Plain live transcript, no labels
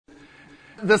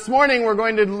This morning we're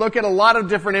going to look at a lot of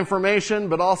different information,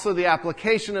 but also the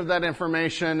application of that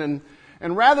information.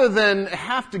 And rather than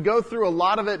have to go through a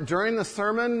lot of it during the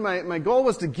sermon, my goal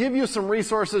was to give you some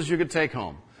resources you could take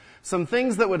home. Some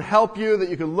things that would help you, that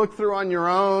you could look through on your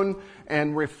own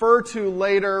and refer to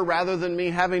later, rather than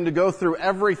me having to go through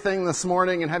everything this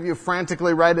morning and have you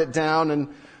frantically write it down.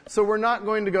 And so we're not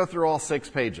going to go through all 6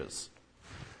 pages.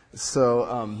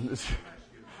 So,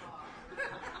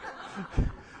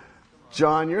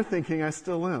 John, you're thinking I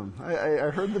still am.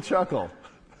 I heard the chuckle.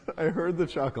 I heard the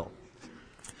chuckle.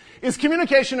 Is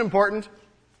communication important?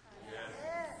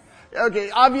 Yes. Okay,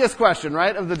 obvious question,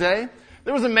 right, of the day.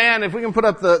 There was a man, if we can put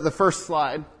up the first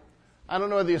slide. I don't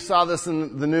know whether you saw this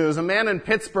in the news. A man in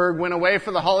Pittsburgh went away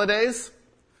for the holidays.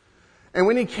 And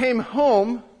when he came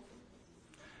home,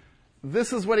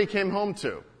 this is what he came home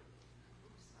to.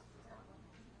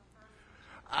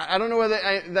 I don't know whether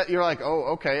that you're like,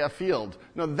 oh, okay, a field.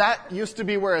 No, that used to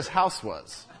be where his house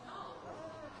was.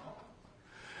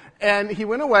 And he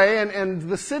went away, and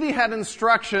the city had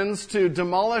instructions to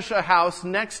demolish a house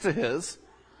next to his.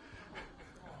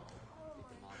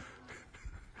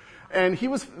 And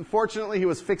fortunately, he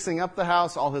was fixing up the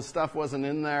house. All his stuff wasn't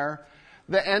in there.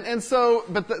 But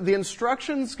the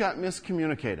instructions got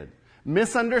miscommunicated,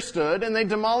 misunderstood, and they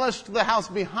demolished the house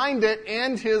behind it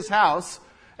and his house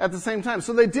at the same time.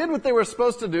 So they did what they were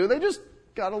supposed to do. They just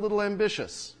got a little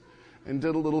ambitious and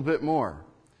did a little bit more.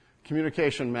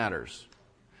 Communication matters.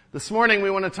 This morning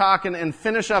we want to talk and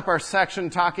finish up our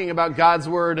section talking about God's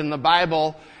Word and the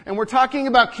Bible. And we're talking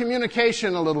about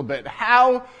communication a little bit.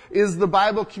 How is the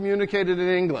Bible communicated in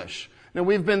English? Now,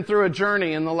 we've been through a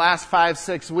journey in the last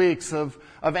 5-6 weeks of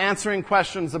answering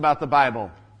questions about the Bible.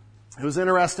 It was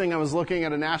interesting. I was looking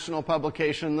at a national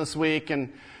publication this week,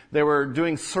 and they were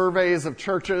doing surveys of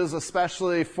churches,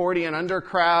 especially 40 and under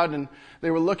crowd, and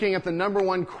they were looking at the number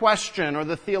one question, or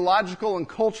the theological and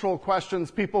cultural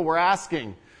questions people were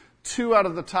asking. 2 out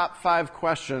of the top 5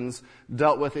 questions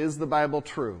dealt with, is the Bible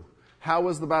true? How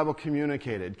was the Bible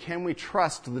communicated? Can we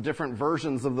trust the different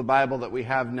versions of the Bible that we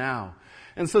have now?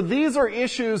 And so these are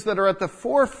issues that are at the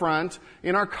forefront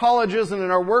in our colleges and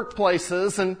in our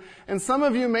workplaces, and some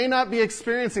of you may not be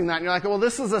experiencing that. And you're like, well,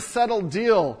 this is a settled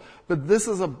deal, but this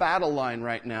is a battle line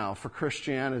right now for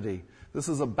Christianity. This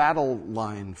is a battle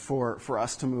line for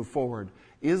us to move forward.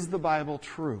 Is the Bible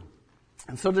true?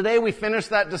 And so today we finish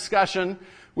that discussion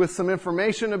with some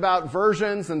information about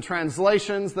versions and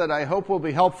translations that I hope will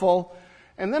be helpful,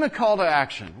 and then a call to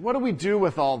action. What do we do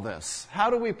with all this? How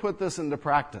do we put this into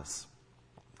practice?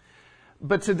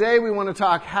 But today we want to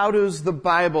talk, how does the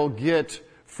Bible get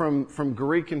from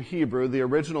Greek and Hebrew, the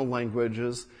original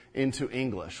languages, into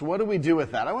English? What do we do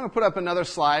with that? I want to put up another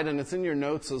slide, and it's in your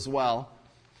notes as well,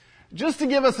 just to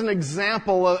give us an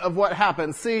example of what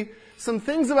happens. See, some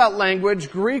things about language,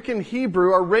 Greek and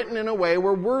Hebrew, are written in a way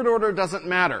where word order doesn't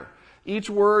matter. Each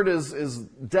word is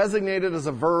designated as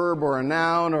a verb or a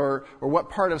noun or what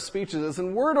part of speech it is,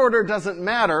 and word order doesn't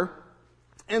matter.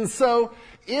 And so,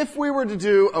 if we were to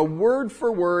do a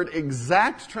word-for-word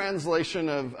exact translation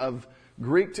of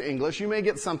Greek to English, you may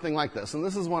get something like this. And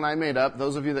this is one I made up.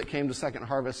 Those of you that came to Second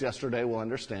Harvest yesterday will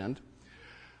understand.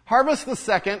 Harvest the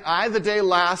second, I the day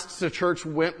last to church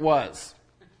went was.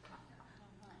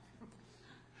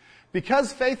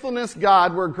 Because faithfulness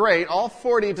God were great, all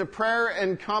 40 to prayer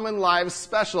and common lives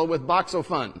special with box o'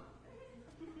 fun.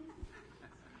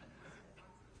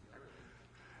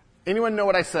 Anyone know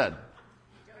what I said?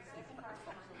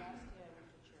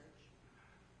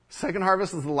 Second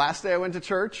Harvest is the last day I went to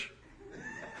church.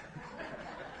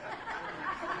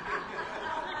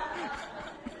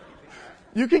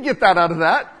 You can get that out of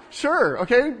that. Sure,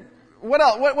 okay. What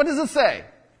else? What does it say?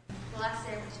 The last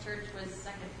day I went to church was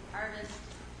Second Harvest.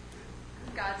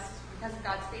 Because of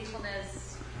God's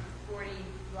faithfulness, 40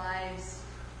 lives,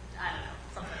 I don't know,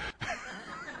 something.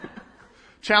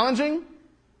 Challenging?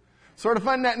 Sort of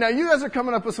fun. Now you guys are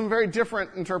coming up with some very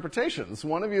different interpretations.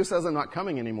 One of you says, I'm not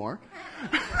coming anymore.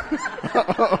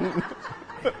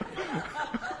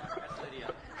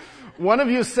 One of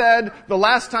you said, the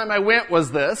last time I went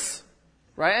was this.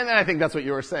 Right? And I think that's what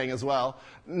you were saying as well.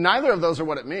 Neither of those are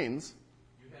what it means.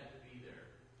 You had to be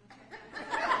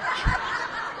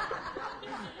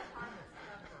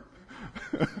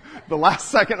there. The last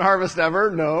second harvest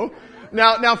ever? No.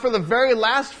 Now for the very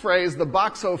last phrase, the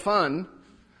box o' fun,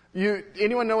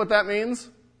 anyone know what that means?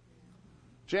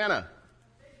 Jana.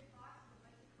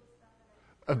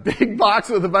 A big box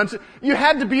with a bunch of, you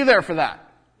had to be there for that.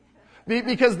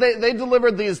 Because they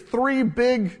delivered these 3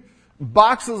 big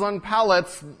boxes on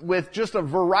pallets with just a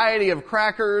variety of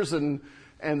crackers and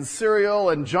cereal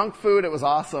and junk food. It was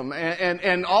awesome.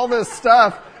 And all this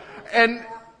stuff. And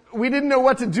we didn't know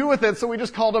what to do with it, so we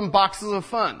just called them boxes of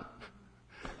fun.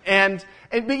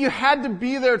 But you had to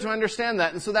be there to understand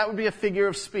that, and so that would be a figure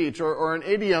of speech or an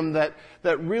idiom that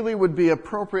really would be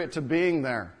appropriate to being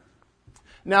there.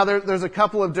 Now, there's a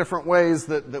couple of different ways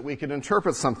that we could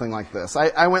interpret something like this.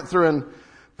 I went through and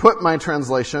put my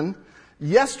translation.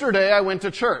 Yesterday, I went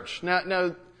to church.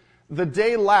 Now, the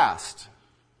day last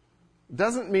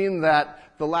doesn't mean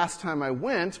that the last time I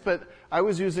went, but I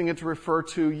was using it to refer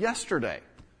to yesterday.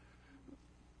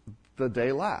 The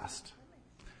day last.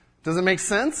 Does it make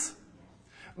sense?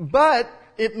 But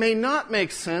it may not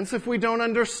make sense if we don't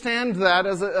understand that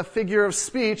as a figure of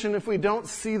speech and if we don't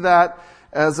see that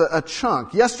as a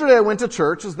chunk. Yesterday I went to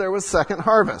church as there was second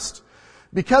harvest.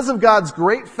 Because of God's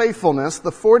great faithfulness,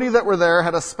 the 40 that were there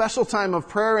had a special time of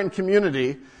prayer and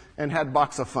community and had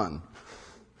box of fun.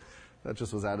 That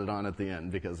just was added on at the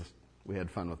end because we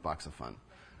had fun with box of fun.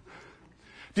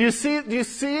 Do you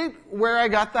see where I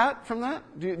got that from that?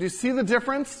 Do you see the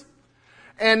difference?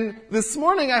 And this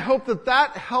morning, I hope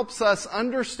that helps us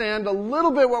understand a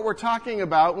little bit what we're talking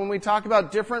about when we talk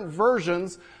about different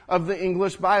versions of the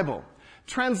English Bible.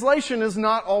 Translation is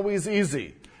not always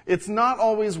easy. It's not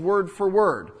always word for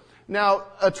word. Now,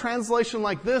 a translation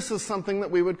like this is something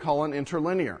that we would call an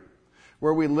interlinear,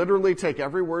 where we literally take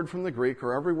every word from the Greek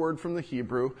or every word from the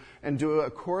Hebrew and do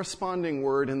a corresponding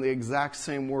word in the exact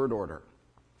same word order.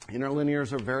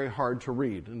 Interlinears are very hard to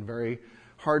read and very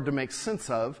hard to make sense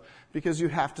of because you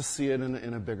have to see it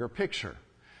in a bigger picture.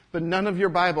 But none of your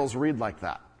Bibles read like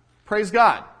that. Praise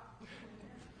God.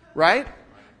 Right?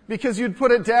 Because you'd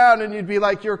put it down and you'd be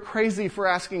like, you're crazy for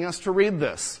asking us to read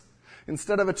this.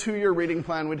 Instead of a 2-year reading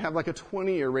plan, we'd have like a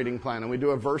 20-year reading plan and we'd do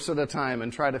a verse at a time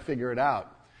and try to figure it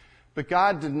out. But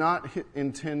God did not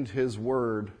intend His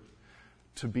Word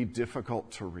to be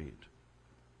difficult to read.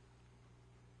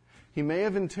 He may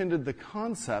have intended the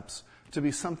concepts to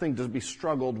be something to be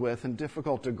struggled with and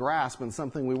difficult to grasp and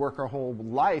something we work our whole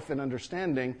life in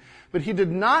understanding. But He did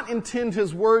not intend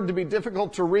His Word to be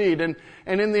difficult to read. And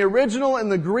in the original, in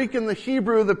the Greek and the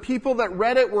Hebrew, the people that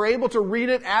read it were able to read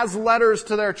it as letters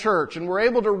to their church and were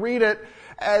able to read it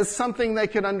as something they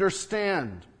could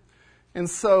understand. And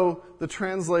so the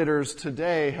translators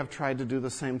today have tried to do the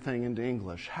same thing into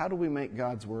English. How do we make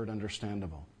God's Word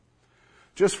understandable?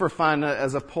 Just for fun,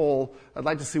 as a poll, I'd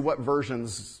like to see what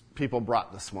versions people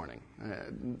brought this morning.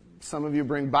 Some of you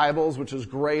bring Bibles, which is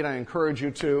great. I encourage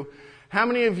you to. How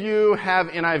many of you have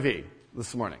NIV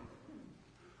this morning?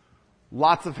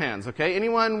 Lots of hands, okay?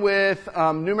 Anyone with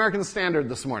New American Standard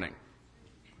this morning?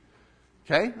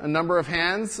 Okay, a number of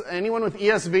hands. Anyone with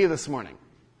ESV this morning?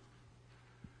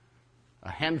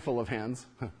 A handful of hands.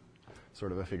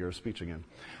 Sort of a figure of speech again.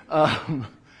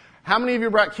 How many of you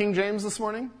brought King James this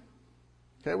morning?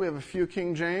 Okay, we have a few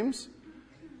King James.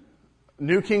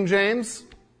 New King James.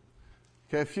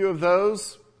 Okay, a few of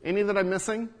those. Any that I'm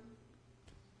missing?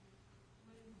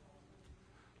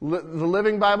 The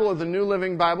Living Bible or the New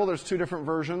Living Bible. There's 2 different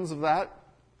versions of that.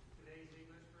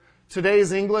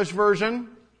 Today's English version.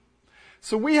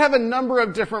 So we have a number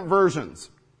of different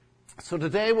versions. So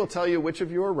today we'll tell you which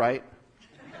of you are right.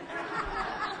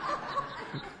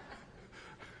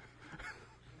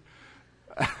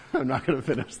 I'm not going to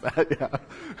finish that, yeah.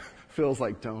 Feels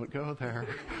like, don't go there.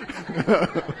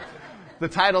 The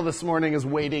title this morning is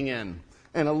Wading In.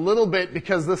 And a little bit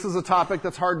because this is a topic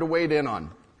that's hard to wade in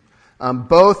on.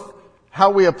 Both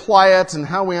how we apply it and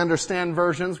how we understand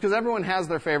versions, because everyone has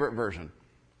their favorite version.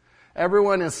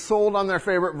 Everyone is sold on their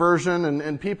favorite version,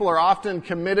 and people are often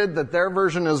committed that their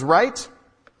version is right,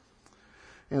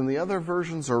 and the other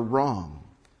versions are wrong.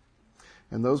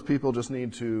 And those people just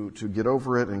need to get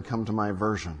over it and come to my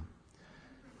version.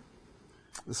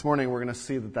 This morning we're going to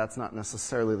see that that's not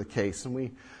necessarily the case. And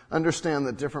we understand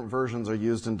that different versions are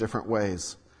used in different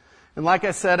ways. And like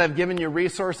I said, I've given you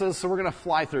resources, so we're going to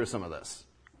fly through some of this.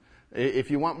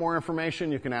 If you want more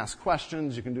information, you can ask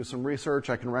questions, you can do some research,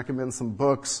 I can recommend some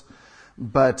books.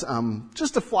 But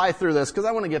just to fly through this, because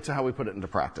I want to get to how we put it into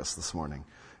practice this morning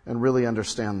and really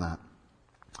understand that.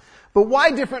 But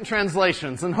why different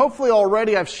translations? And hopefully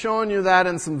already I've shown you that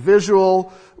in some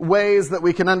visual ways that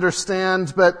we can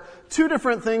understand. But 2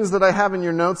 different things that I have in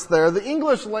your notes there. The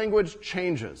English language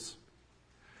changes.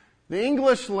 The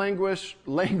English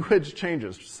language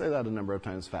changes. Just say that a number of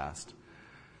times fast.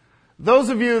 Those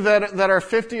of you that are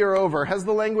 50 or over, has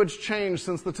the language changed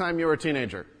since the time you were a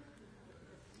teenager?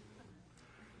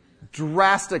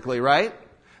 Drastically, right?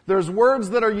 There's words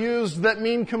that are used that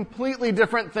mean completely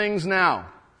different things now.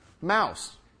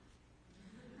 Mouse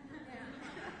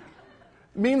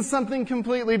means something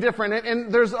completely different.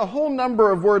 And there's a whole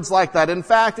number of words like that. In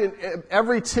fact,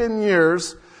 every 10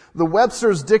 years, The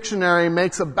Webster's Dictionary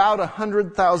makes about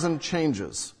 100,000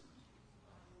 changes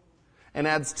and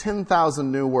adds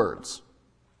 10,000 new words.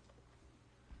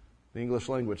 The English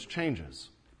language changes.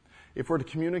 If we're to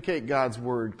communicate God's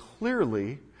Word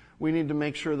clearly, we need to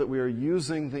make sure that we are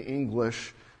using the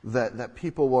English that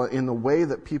people will, in the way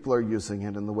that people are using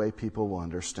it, in the way people will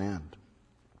understand.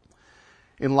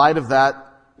 In light of that,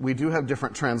 we do have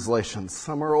different translations.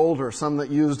 Some are older, some that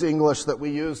used English that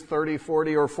we used 30,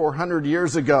 40, or 400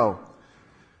 years ago.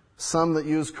 Some that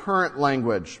use current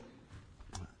language.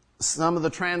 Some of the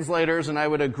translators, and I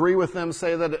would agree with them,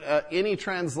 say that any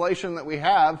translation that we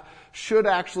have should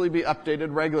actually be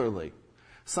updated regularly.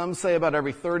 Some say about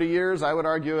every 30 years. I would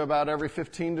argue about every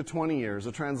 15 to 20 years.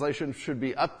 A translation should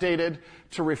be updated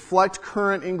to reflect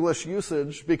current English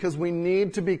usage because we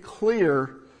need to be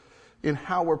clear in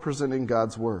how we're presenting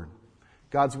God's Word.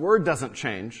 God's Word doesn't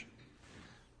change.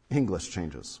 English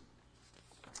changes.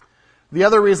 The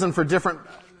other reason for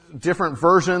different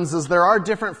versions is there are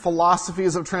different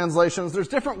philosophies of translations. There's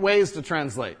different ways to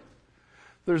translate.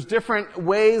 There's different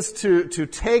ways to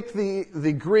take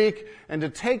the Greek and to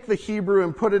take the Hebrew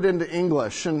and put it into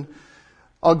English. And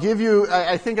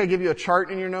I think I give you a chart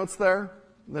in your notes there.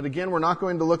 That again, we're not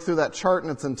going to look through that chart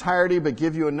in its entirety, but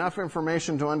give you enough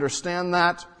information to understand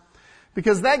that.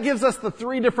 Because that gives us the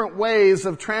three different ways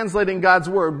of translating God's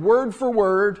Word. Word for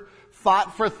word,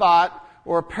 thought for thought,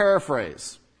 or a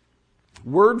paraphrase.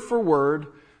 Word for word,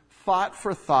 thought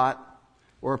for thought,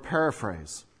 or a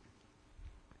paraphrase.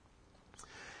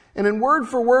 And in word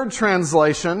for word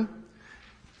translation,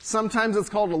 sometimes it's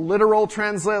called a literal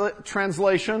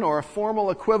translation or a formal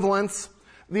equivalence.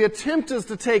 The attempt is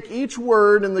to take each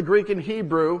word in the Greek and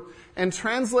Hebrew and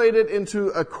translate it into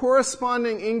a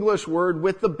corresponding English word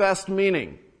with the best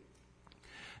meaning.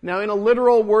 Now, in a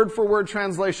literal word-for-word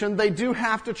translation, they do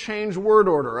have to change word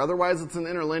order. Otherwise, it's an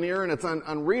interlinear and it's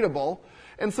unreadable.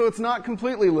 And so it's not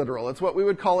completely literal. It's what we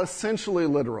would call essentially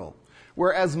literal,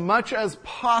 where as much as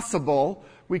possible,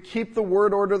 we keep the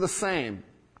word order the same.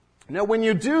 Now, when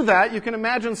you do that, you can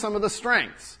imagine some of the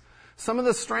strengths. Some of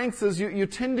the strengths is you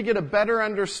tend to get a better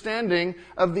understanding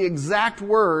of the exact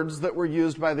words that were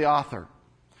used by the author.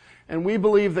 And we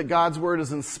believe that God's Word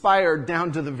is inspired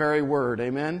down to the very word.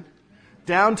 Amen?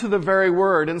 Down to the very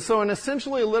word. And so an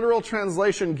essentially literal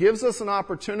translation gives us an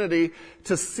opportunity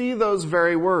to see those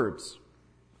very words.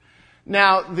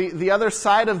 Now, the other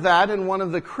side of that, and one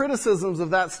of the criticisms of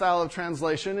that style of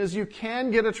translation, is you can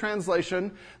get a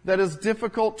translation that is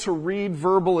difficult to read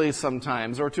verbally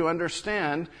sometimes or to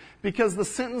understand because the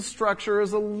sentence structure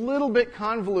is a little bit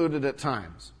convoluted at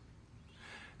times.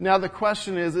 Now, the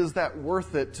question is that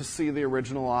worth it to see the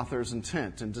original author's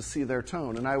intent and to see their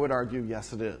tone? And I would argue,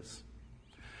 yes, it is.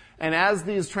 And as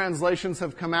these translations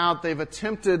have come out, they've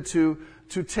attempted to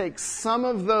take some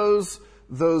of those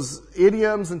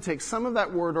idioms and take some of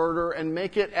that word order and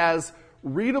make it as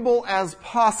readable as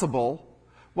possible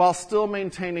while still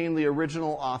maintaining the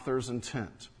original author's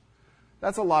intent.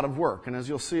 That's a lot of work. And as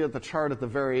you'll see at the chart at the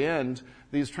very end,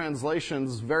 these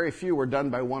translations, very few were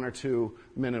done by one or two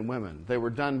men and women. They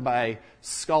were done by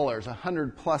scholars,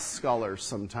 100+ scholars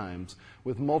sometimes,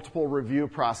 with multiple review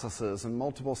processes and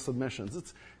multiple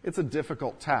submissions. It's a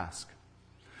difficult task.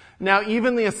 Now,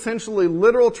 even the essentially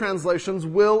literal translations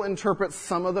will interpret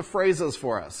some of the phrases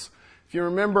for us. If you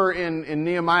remember in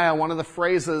Nehemiah, one of the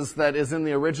phrases that is in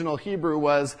the original Hebrew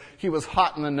was, he was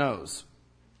hot in the nose.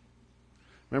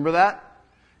 Remember that?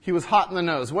 He was hot in the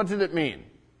nose. What did it mean?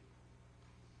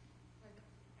 Like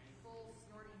full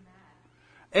snorting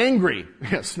mad. Angry.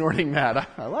 Yeah, snorting mad.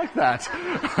 I like that.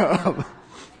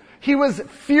 He was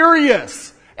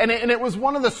furious. And it was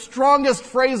one of the strongest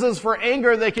phrases for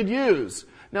anger they could use.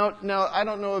 Now, I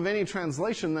don't know of any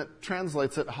translation that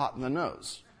translates it hot in the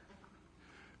nose.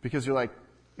 Because you're like,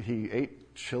 he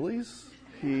ate chilies?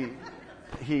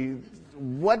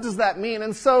 What does that mean?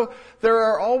 And so there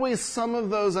are always some of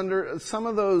those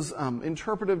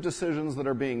interpretive decisions that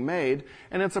are being made,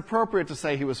 and it's appropriate to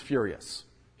say he was furious.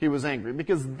 He was angry,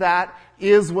 because that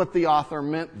is what the author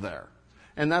meant there.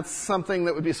 And that's something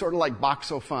that would be sort of like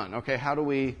boxophon. Okay, how do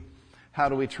we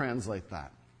translate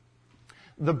that?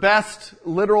 The best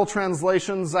literal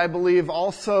translations, I believe,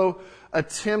 also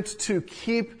attempt to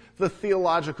keep the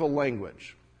theological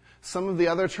language. Some of the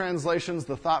other translations,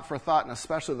 the thought for thought, and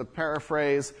especially the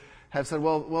paraphrase, have said,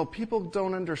 well, people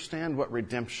don't understand what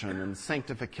redemption and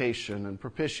sanctification and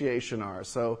propitiation are,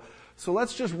 so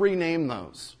let's just rename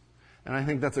those. And I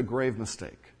think that's a grave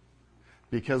mistake,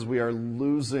 because we are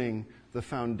losing the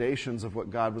foundations of what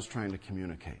God was trying to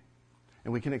communicate.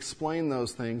 And we can explain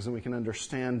those things and we can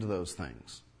understand those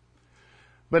things.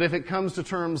 But if it comes to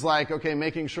terms like, okay,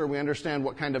 making sure we understand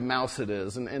what kind of mouse it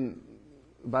is, and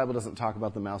the Bible doesn't talk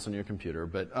about the mouse on your computer,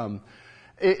 but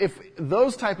if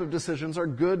those type of decisions are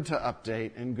good to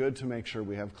update and good to make sure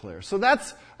we have clear. So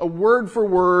that's a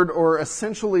word-for-word or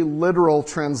essentially literal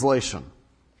translation.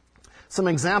 Some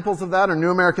examples of that are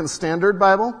New American Standard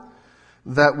Bible,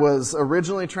 that was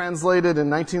originally translated in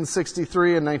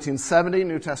 1963 and 1970,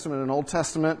 New Testament and Old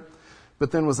Testament, but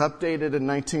then was updated in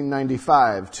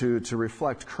 1995 to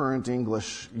reflect current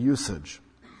English usage.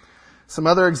 Some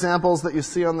other examples that you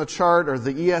see on the chart are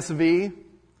the ESV,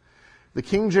 the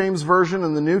King James Version,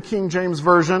 and the New King James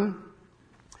Version.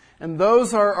 And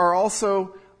those are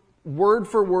also word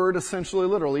for word, essentially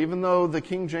literal, even though the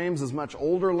King James is much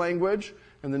older language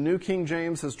and the New King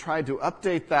James has tried to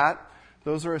update that.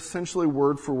 Those are essentially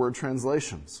word-for-word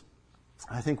translations.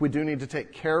 I think we do need to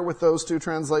take care with those two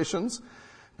translations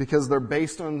because they're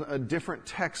based on a different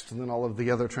text than all of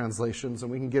the other translations,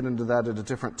 and we can get into that at a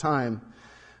different time.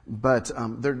 But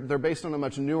they're based on a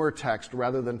much newer text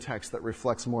rather than text that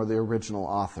reflects more the original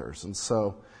authors. And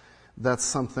so that's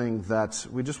something that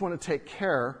we just want to take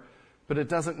care, but it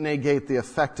doesn't negate the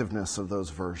effectiveness of those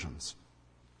versions.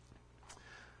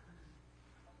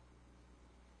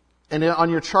 And on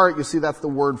your chart, you see that's the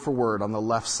word for word on the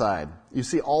left side. You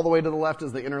see all the way to the left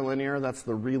is the interlinear. That's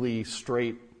the really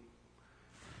straight,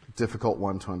 difficult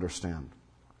one to understand.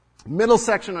 Middle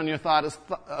section on your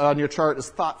chart is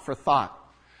thought for thought.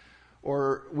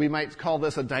 Or we might call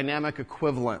this a dynamic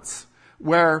equivalence,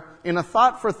 where in a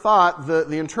thought for thought,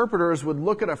 the interpreters would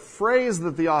look at a phrase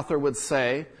that the author would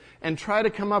say and try to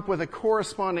come up with a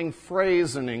corresponding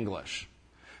phrase in English.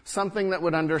 Something that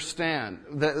would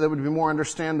that would be more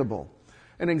understandable.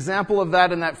 An example of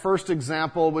that in that first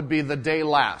example would be the day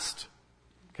last.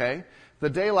 Okay? The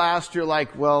day last, you're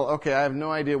like, well, okay, I have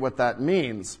no idea what that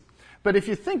means. But if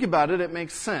you think about it, it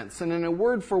makes sense. And in a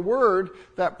word for word,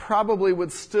 that probably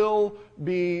would still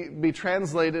be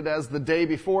translated as the day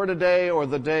before today or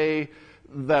the day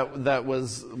that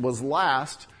was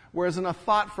last. Whereas in a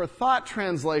thought for thought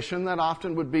translation, that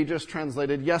often would be just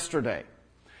translated yesterday.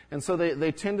 And so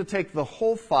they tend to take the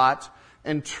whole thought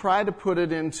and try to put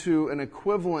it into an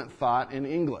equivalent thought in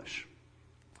English.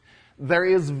 There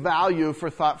is value for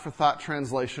thought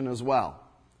translation as well.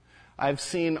 I've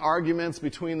seen arguments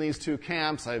between these two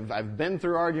camps. I've been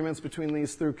through arguments between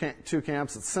these two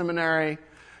camps at seminary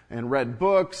and read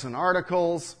books and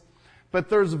articles. But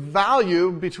there's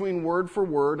value between word for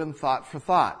word and thought for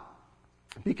thought.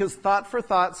 Because thought for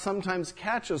thought sometimes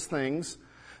catches things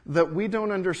that we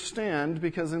don't understand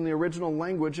because in the original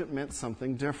language it meant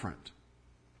something different.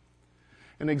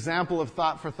 An example of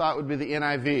thought for thought would be the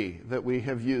NIV that we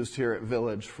have used here at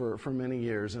Village for many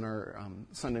years in our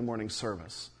Sunday morning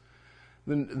service.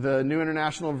 The New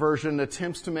International Version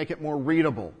attempts to make it more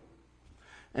readable.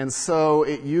 And so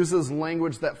it uses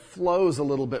language that flows a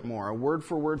little bit more. A word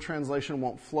for word translation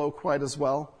won't flow quite as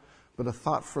well, but a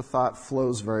thought for thought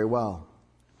flows very well.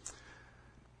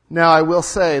 Now, I will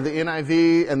say the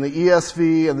NIV and the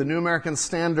ESV and the New American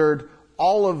Standard,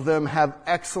 all of them have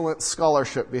excellent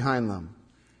scholarship behind them.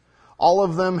 All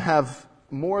of them have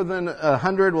more than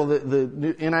 100, well,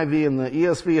 the NIV and the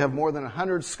ESV have more than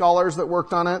 100 scholars that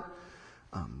worked on it.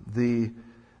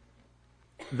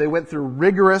 They went through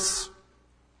rigorous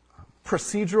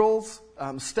procedurals,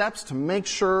 steps to make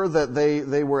sure that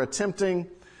they were attempting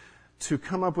to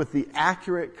come up with the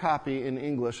accurate copy in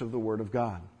English of the Word of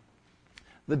God.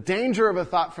 The danger of a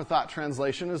thought-for-thought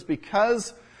translation is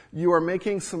because you are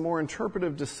making some more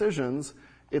interpretive decisions,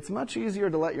 it's much easier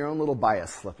to let your own little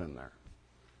bias slip in there.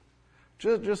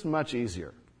 Just much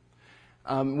easier.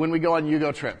 When we go on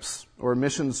Yugo trips or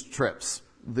missions trips,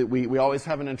 we always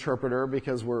have an interpreter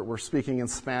because we're speaking in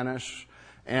Spanish,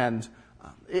 and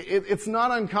it's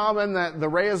not uncommon that the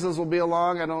Reyeses will be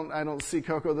along. I don't see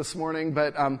Coco this morning,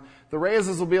 but the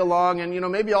Reyeses will be along,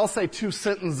 and maybe I'll say 2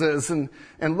 sentences and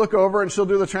look over, and she'll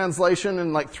do the translation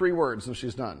in like 3 words, and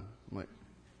she's done. I'm like,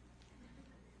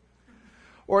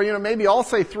 or maybe I'll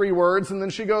say 3 words, and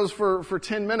then she goes for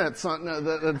 10 minutes on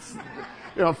that's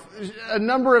a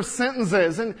number of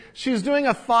sentences, and she's doing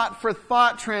a thought for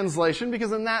thought translation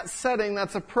because in that setting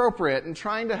that's appropriate and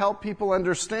trying to help people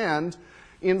understand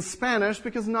in Spanish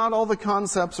because not all the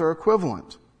concepts are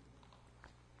equivalent.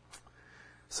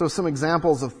 So some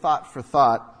examples of thought for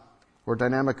thought or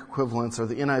dynamic equivalents are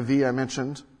the NIV I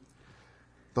mentioned,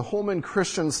 the Holman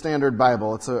Christian Standard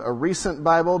Bible. It's a recent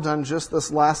Bible done just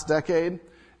this last decade.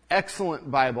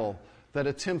 Excellent Bible that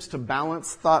attempts to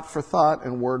balance thought for thought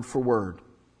and word for word.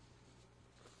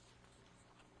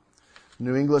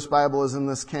 New English Bible is in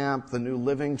this camp. The New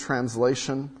Living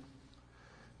Translation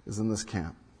is in this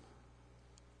camp.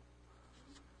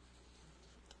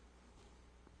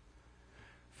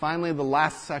 Finally, the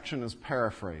last section is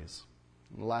paraphrase,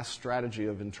 the last strategy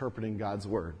of interpreting God's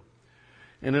Word.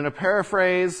 And in a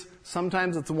paraphrase,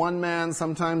 sometimes it's one man,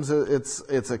 sometimes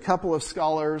it's a couple of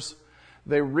scholars.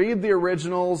 They read the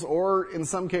originals, or in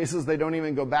some cases they don't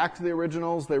even go back to the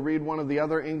originals. They read one of the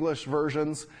other English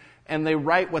versions, and they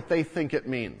write what they think it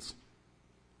means.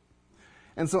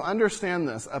 And so understand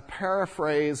this, a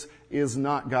paraphrase is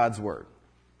not God's Word.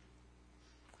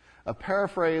 A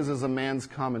paraphrase is a man's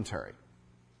commentary.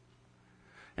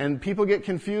 And people get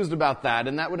confused about that,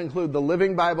 and that would include the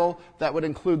Living Bible, that would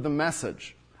include the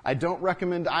Message. I don't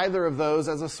recommend either of those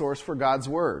as a source for God's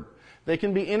Word. They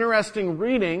can be interesting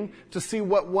reading to see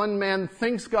what one man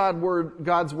thinks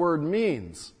God's Word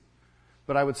means,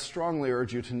 but I would strongly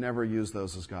urge you to never use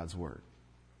those as God's Word.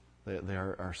 They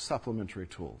are supplementary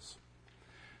tools.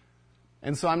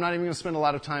 And so I'm not even going to spend a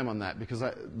lot of time on that, because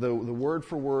the word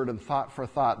for word and thought for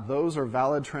thought, those are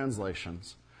valid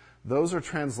translations. Those are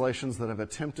translations that have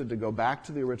attempted to go back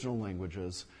to the original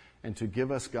languages and to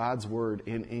give us God's Word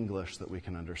in English that we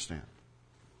can understand.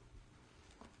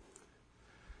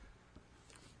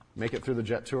 Make it through the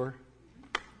jet tour?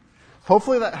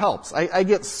 Hopefully that helps. I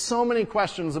get so many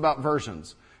questions about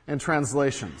versions and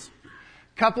translations.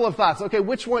 Couple of thoughts. Okay,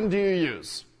 which one do you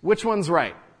use? Which one's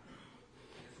right?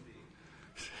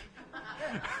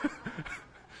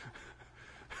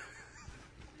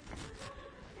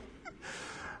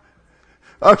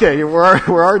 Okay, we're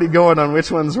already going on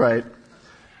which one's right.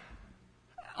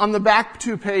 On the back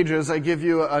 2 pages, I give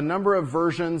you a number of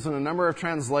versions and a number of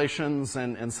translations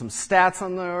and some stats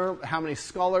on there, how many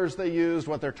scholars they used,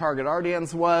 what their target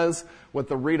audience was, what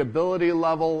the readability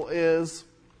level is.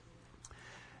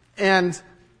 And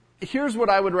here's what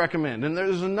I would recommend. And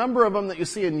there's a number of them that you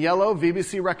see in yellow,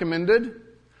 VBC recommended.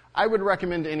 I would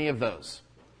recommend any of those.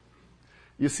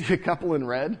 You see a couple in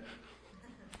red?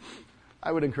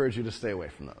 I would encourage you to stay away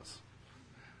from those.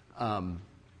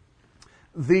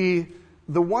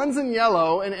 The ones in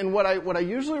yellow, and what I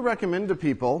usually recommend to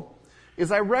people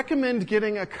is I recommend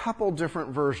getting a couple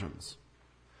different versions.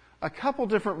 A couple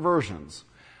different versions.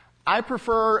 I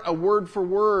prefer a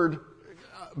word-for-word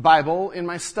Bible in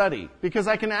my study, because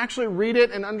I can actually read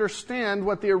it and understand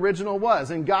what the original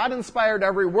was. And God inspired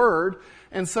every word,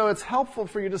 and so it's helpful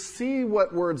for you to see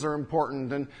what words are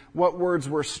important and what words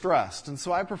were stressed. And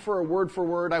so I prefer a word for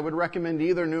word. I would recommend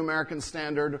either New American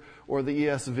Standard or the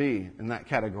ESV in that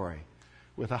category,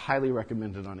 with a highly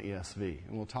recommended on ESV.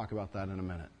 And we'll talk about that in a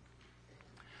minute.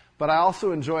 But I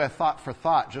also enjoy a thought for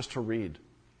thought just to read.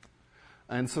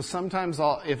 And so sometimes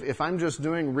if I'm just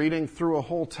doing reading through a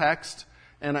whole text,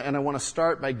 and I want to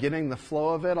start by getting the flow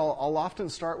of it, I'll often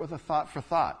start with a thought for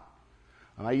thought.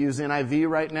 I use NIV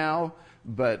right now,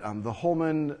 but the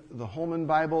Holman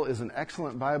Bible is an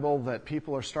excellent Bible that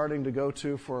people are starting to go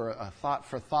to for a thought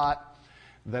for thought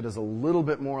that is a little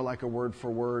bit more like a word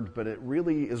for word, but it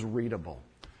really is readable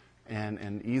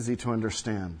and easy to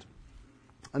understand.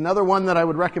 Another one that I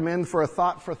would recommend for a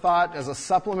thought for thought as a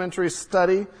supplementary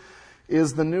study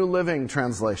is the New Living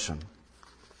Translation.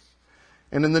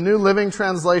 And in the New Living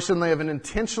Translation, they have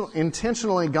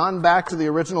intentionally gone back to the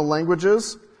original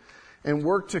languages and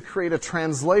worked to create a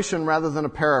translation rather than a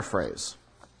paraphrase.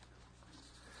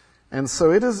 And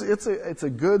so it's a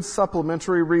good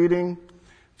supplementary reading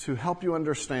to help you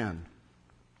understand.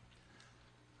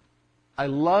 I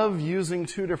love using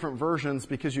 2 different versions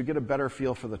because you get a better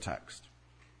feel for the text.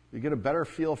 You get a better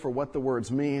feel for what the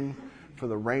words mean, for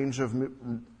the range of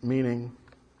meaning.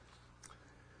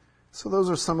 So those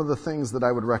are some of the things that I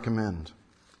would recommend.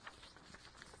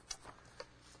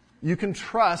 You can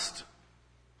trust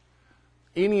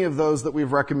any of those that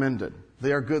we've recommended.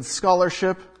 They are good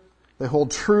scholarship. They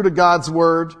hold true to God's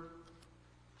Word.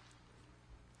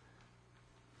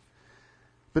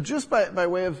 But just by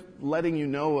way of letting you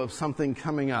know of something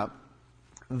coming up,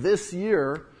 this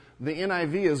year the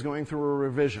NIV is going through a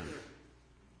revision.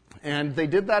 And they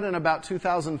did that in about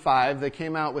 2005. They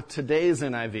came out with today's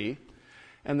NIV.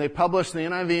 And they published the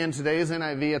NIV and today's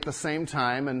NIV at the same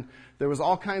time, and there was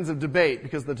all kinds of debate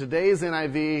because the today's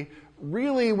NIV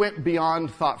really went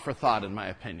beyond thought for thought, in my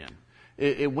opinion.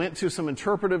 It went to some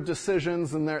interpretive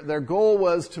decisions, and their goal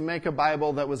was to make a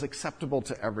Bible that was acceptable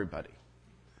to everybody.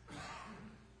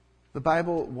 The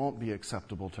Bible won't be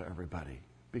acceptable to everybody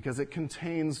because it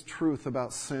contains truth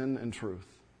about sin and truth.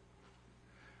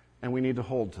 And we need to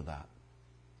hold to that.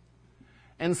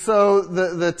 And so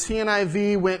the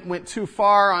TNIV went too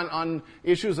far on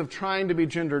issues of trying to be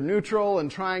gender neutral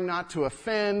and trying not to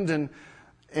offend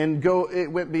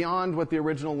it went beyond what the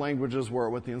original languages were,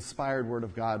 what the inspired Word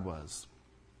of God was.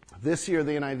 This year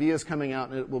the NIV is coming out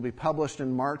and it will be published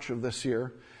in March of this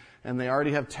year, and they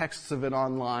already have texts of it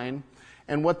online.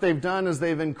 And what they've done is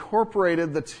they've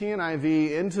incorporated the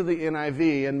TNIV into the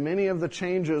NIV, and many of the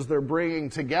changes they're bringing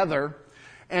together.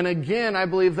 And again, I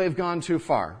believe they've gone too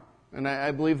far. And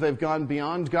I believe they've gone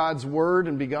beyond God's Word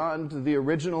and beyond the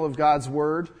original of God's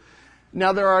Word.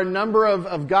 Now, there are a number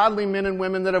of godly men and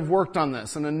women that have worked on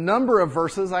this. And a number of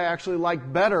verses I actually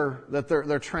like better that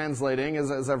they're translating,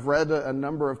 as I've read a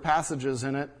number of passages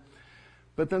in it.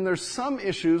 But then there's some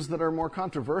issues that are more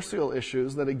controversial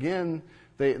issues that, again,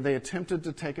 they attempted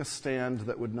to take a stand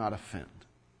that would not offend.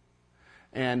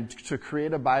 And to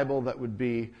create a Bible that would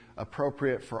be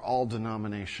appropriate for all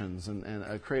denominations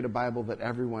and create a Bible that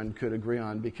everyone could agree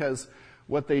on. Because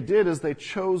what they did is they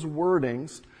chose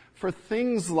wordings for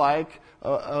things like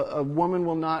a woman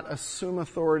will not assume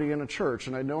authority in a church.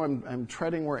 And I know I'm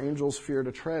treading where angels fear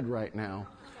to tread right now.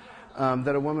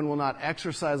 That a woman will not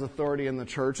exercise authority in the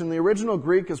church. And the original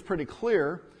Greek is pretty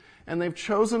clear. And they've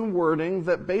chosen wording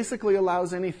that basically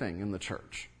allows anything in the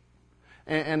church.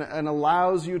 And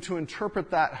allows you to interpret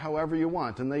that however you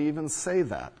want. And they even say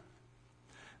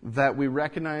that we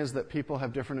recognize that people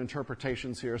have different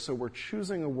interpretations here, so we're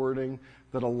choosing a wording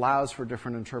that allows for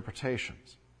different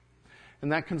interpretations.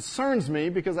 And that concerns me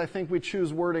because I think we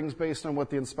choose wordings based on what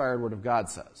the inspired Word of God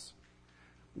says,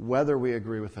 whether we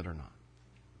agree with it or not.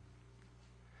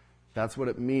 That's what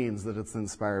it means that it's the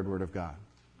inspired Word of God.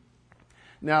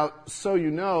 Now, so you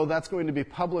know, that's going to be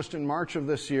published in March of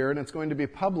this year, and it's going to be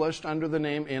published under the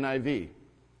name NIV.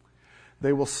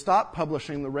 They will stop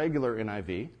publishing the regular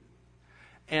NIV,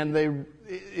 and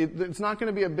it's not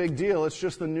going to be a big deal. It's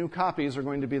just the new copies are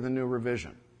going to be the new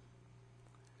revision.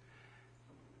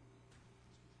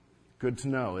 Good to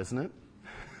know, isn't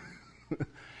it?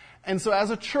 And so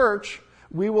as a church,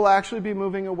 we will actually be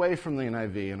moving away from the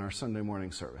NIV in our Sunday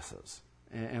morning services.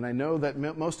 And I know that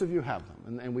most of you have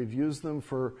them, and we've used them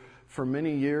for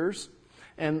many years.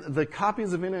 And the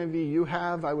copies of NIV you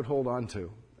have, I would hold on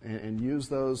to and use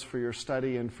those for your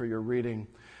study and for your reading.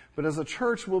 But as a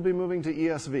church, we'll be moving to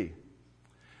ESV.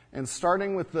 And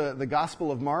starting with the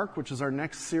Gospel of Mark, which is our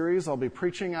next series, I'll be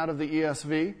preaching out of the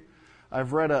ESV.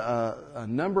 I've read a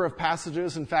number of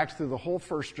passages. In fact, through the whole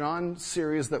 1 John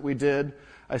series that we did,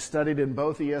 I studied in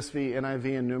both ESV,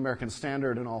 NIV, and New American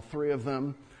Standard in all three of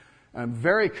them. I'm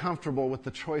very comfortable with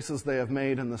the choices they have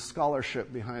made and the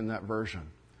scholarship behind that version.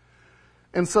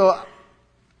 And so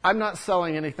I'm not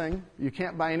selling anything. You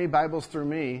can't buy any Bibles through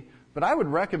me. But I would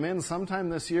recommend sometime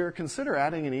this year, consider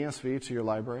adding an ESV to your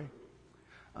library.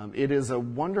 It is a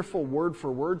wonderful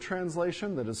word-for-word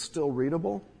translation that is still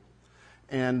readable.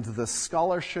 And the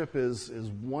scholarship is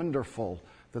wonderful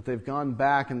that they've gone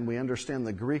back and we understand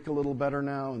the Greek a little better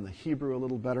now and the Hebrew a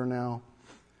little better now.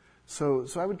 So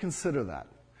I would consider that.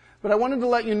 But I wanted to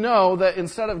let you know that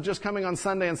instead of just coming on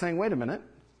Sunday and saying, wait a minute,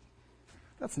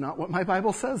 that's not what my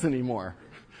Bible says anymore,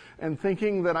 and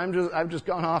thinking that I've just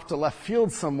gone off to left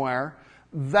field somewhere,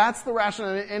 that's the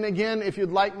rationale. And again, if you'd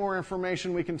like more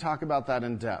information, we can talk about that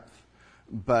in depth.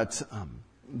 But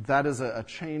that is a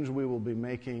change we will be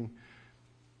making.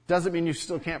 Doesn't mean you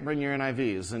still can't bring your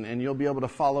NIVs, and you'll be able to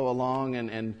follow along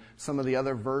and some of the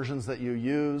other versions that you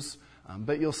use.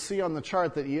 But you'll see on the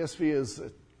chart that ESV is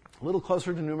a little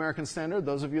closer to New American Standard.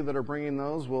 Those of you that are bringing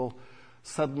those will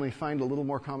suddenly find a little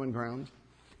more common ground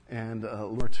and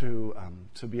more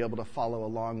to be able to follow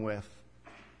along with.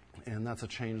 And that's a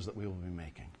change that we will be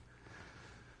making.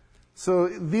 So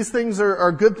these things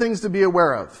are good things to be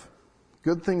aware of,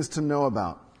 good things to know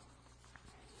about.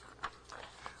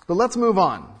 But let's move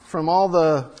on from all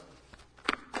the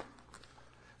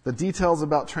details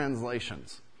about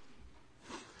translations.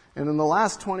 And in the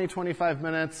last 20-25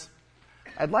 minutes,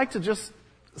 I'd like to just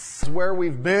where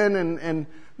we've been and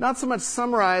not so much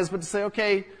summarize, but to say,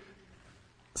 okay,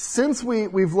 since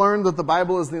we've learned that the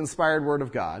Bible is the inspired Word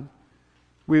of God,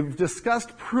 we've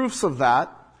discussed proofs of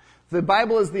that, the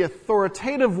Bible is the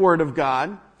authoritative Word of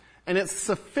God, and it's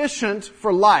sufficient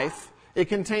for life. It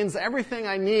contains everything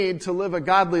I need to live a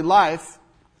godly life.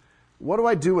 What do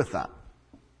I do with that?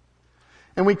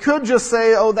 And we could just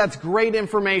say, oh, that's great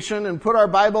information, and put our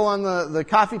Bible on the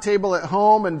coffee table at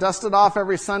home and dust it off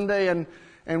every Sunday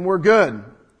and we're good.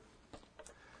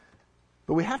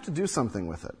 But we have to do something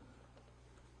with it.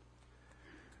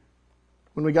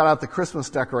 When we got out the Christmas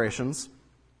decorations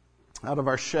out of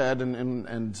our shed,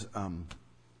 and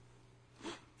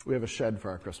we have a shed for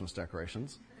our Christmas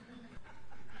decorations.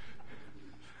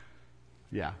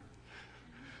 Yeah.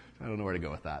 I don't know where to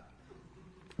go with that.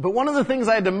 But one of the things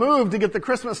I had to move to get the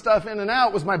Christmas stuff in and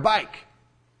out was my bike.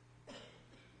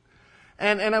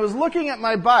 And I was looking at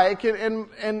my bike,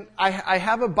 and I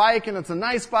have a bike, and it's a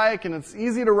nice bike, and it's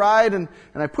easy to ride, and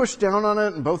I push down on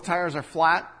it, and both tires are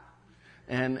flat.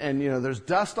 and there's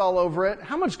dust all over it.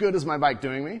 How much good is my bike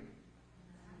doing me?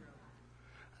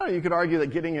 You could argue that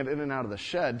getting it in and out of the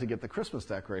shed to get the Christmas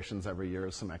decorations every year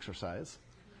is some exercise.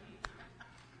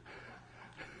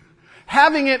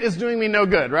 Having it is doing me no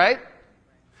good, right?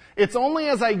 It's only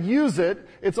as I use it,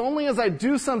 it's only as I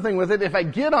do something with it, if I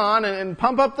get on and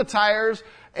pump up the tires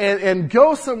and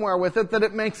go somewhere with it, that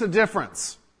it makes a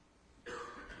difference.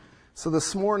 So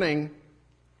this morning,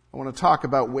 I want to talk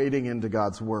about wading into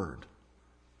God's Word.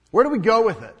 Where do we go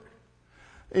with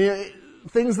it?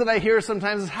 Things that I hear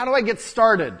sometimes is, how do I get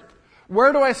started?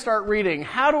 Where do I start reading?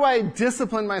 How do I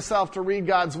discipline myself to read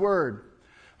God's Word?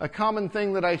 A common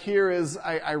thing that I hear is,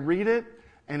 I read it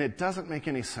and it doesn't make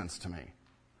any sense to me.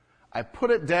 I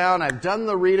put it down, I've done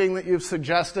the reading that you've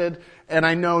suggested, and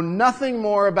I know nothing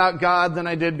more about God than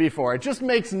I did before. It just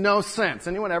makes no sense.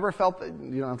 Anyone ever felt that?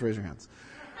 You don't have to raise your hands.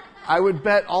 I would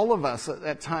bet all of us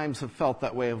at times have felt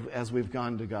that way as we've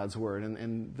gone to God's Word,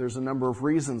 and there's a number of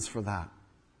reasons for that.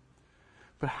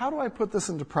 But how do I put this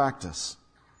into practice?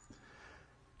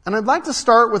 And I'd like to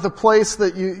start with a place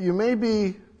that you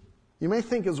may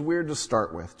think is weird to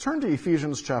start with. Turn to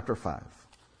Ephesians chapter 5.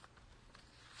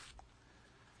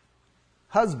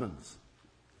 Husbands,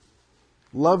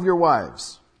 love your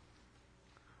wives.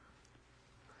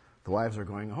 The wives are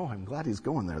going, oh, I'm glad he's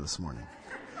going there this morning.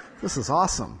 This is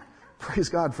awesome. Praise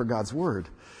God for God's Word.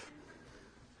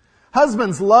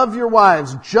 Husbands, love your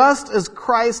wives, just as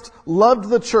Christ loved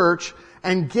the church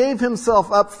and gave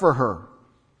himself up for her,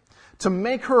 to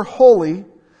make her holy,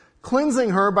 cleansing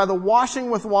her by the washing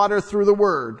with water through the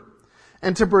Word,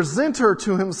 and to present her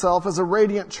to himself as a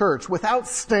radiant church, without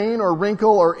stain or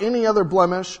wrinkle or any other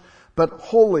blemish, but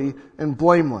holy and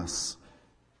blameless.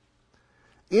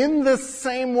 In this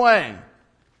same way,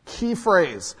 key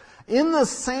phrase, in the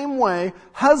same way,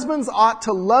 husbands ought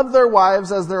to love their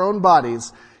wives as their own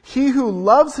bodies. He who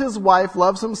loves his wife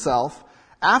loves himself.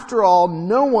 After all,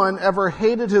 no one ever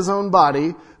hated his own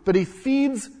body, but he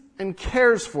feeds and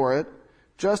cares for it,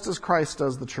 just as Christ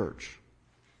does the church.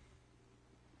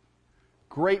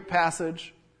 Great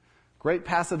passage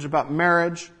about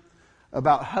marriage,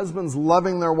 about husbands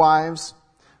loving their wives,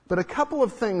 but a couple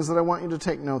of things that I want you to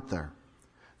take note there.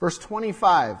 Verse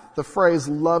 25, the phrase,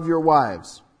 love your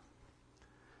wives.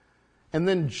 And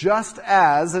then just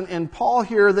as, and Paul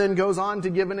here then goes on to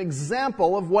give an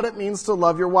example of what it means to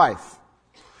love your wife.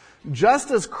 Just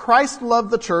as Christ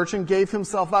loved the church and gave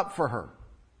himself up for her.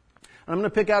 I'm going to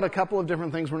pick out a couple of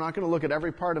different things. We're not going to look at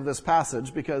every part of this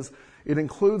passage because it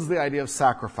includes the idea of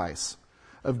sacrifice,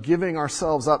 of giving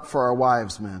ourselves up for our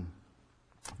wives, men,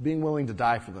 being willing to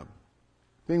die for them,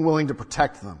 being willing to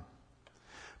protect them.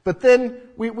 But then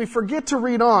we forget to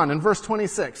read on in verse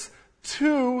 26,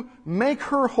 to make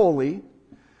her holy,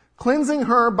 cleansing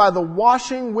her by the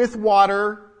washing with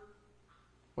water.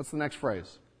 What's the next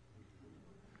phrase?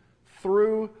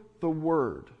 Through the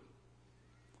Word.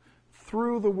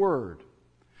 Through the Word.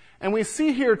 And we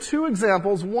see here two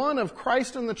examples, one of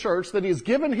Christ in the church, that he's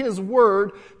given his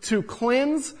Word to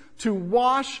cleanse, to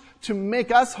wash, to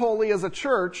make us holy as a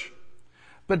church.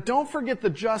 But don't forget the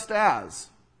just as.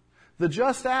 The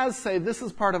just as say this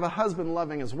is part of a husband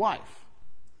loving his wife.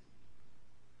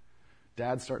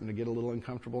 Dad's starting to get a little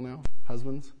uncomfortable now,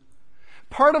 husbands.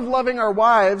 Part of loving our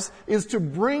wives is to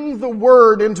bring the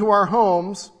Word into our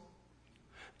homes,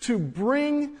 to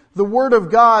bring the Word of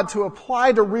God to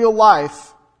apply to real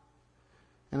life,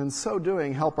 and in so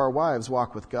doing, help our wives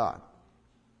walk with God.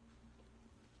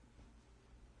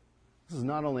 This is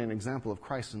not only an example of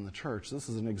Christ in the church, this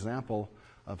is an example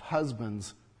of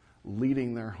husbands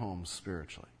leading their homes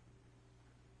spiritually.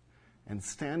 And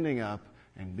standing up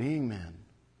and being men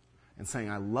and saying,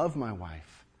 I love my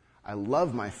wife, I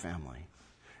love my family.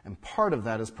 And part of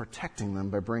that is protecting them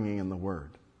by bringing in the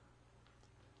Word.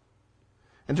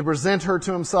 And to present her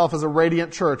to himself as a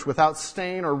radiant church without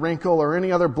stain or wrinkle or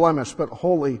any other blemish, but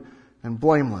holy and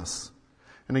blameless.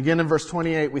 And again in verse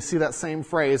 28, we see that same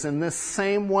phrase. In this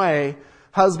same way,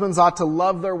 husbands ought to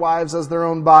love their wives as their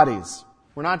own bodies.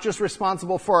 We're not just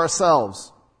responsible for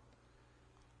ourselves.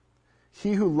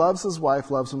 He who loves his wife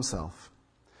loves himself.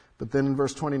 But then in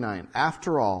verse 29,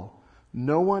 after all,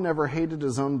 no one ever hated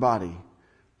his own body,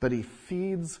 but he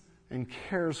feeds and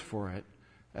cares for it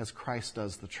as Christ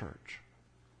does the church.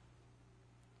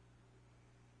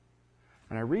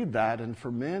 And I read that, and for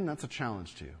men, that's a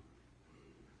challenge to you.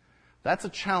 That's a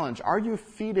challenge. Are you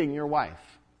feeding your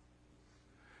wife?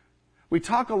 We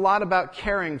talk a lot about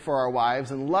caring for our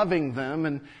wives and loving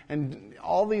them and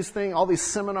all these things, all these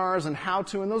seminars and how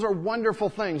to, and those are wonderful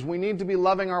things. We need to be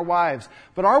loving our wives.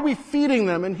 But are we feeding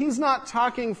them? And he's not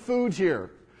talking food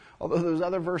here, although there's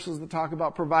other verses that talk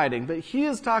about providing. But he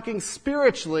is talking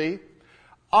spiritually.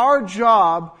 Our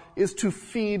job is to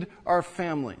feed our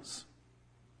families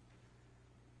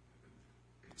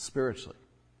spiritually.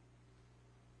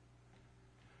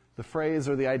 The phrase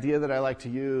or the idea that I like to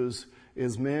use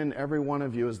is, men, every one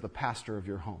of you is the pastor of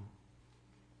your home.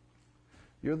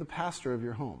 You're the pastor of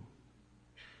your home.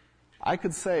 I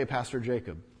could say Pastor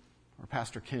Jacob or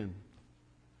Pastor Ken.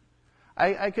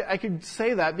 I could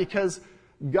say that because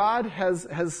God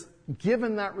has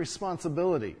given that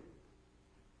responsibility.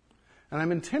 And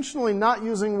I'm intentionally not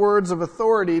using words of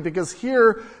authority because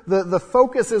here the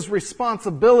focus is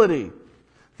responsibility.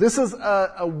 This is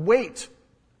a weight.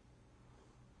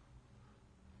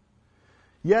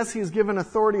 Yes, He's given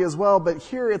authority as well, but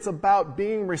here it's about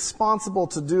being responsible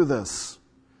to do this.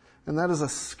 And that is a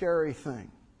scary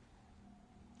thing.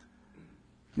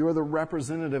 You are the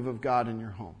representative of God in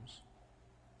your homes.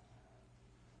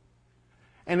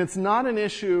 And it's not an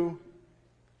issue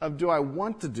of, do I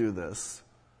want to do this?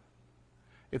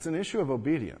 It's an issue of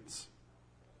obedience.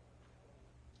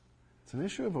 It's an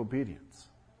issue of obedience.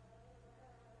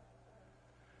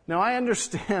 Now, I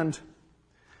understand,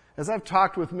 as I've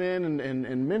talked with men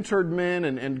and mentored men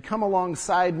and come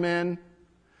alongside men,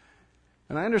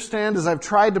 and I understand as I've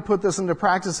tried to put this into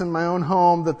practice in my own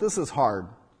home, that this is hard.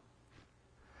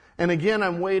 And again,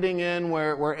 I'm wading in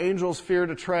where angels fear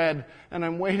to tread, and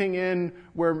I'm wading in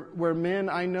where men,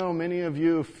 I know many of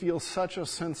you feel such a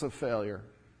sense of failure.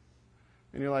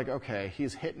 And you're like, okay,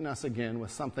 he's hitting us again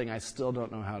with something I still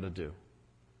don't know how to do.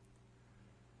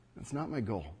 That's not my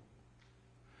goal.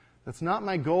 That's not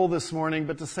my goal this morning,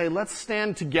 but to say, let's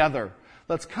stand together.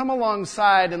 Let's come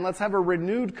alongside and let's have a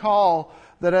renewed call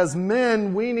that as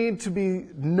men, we need to be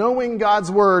knowing God's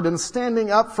Word and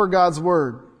standing up for God's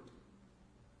Word.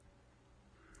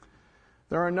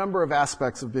 There are a number of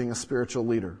aspects of being a spiritual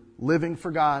leader. Living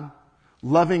for God,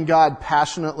 loving God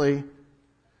passionately,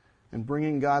 and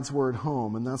bringing God's Word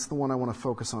home. And that's the one I want to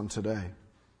focus on today.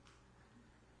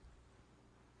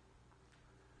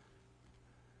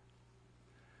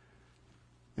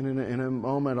 And in a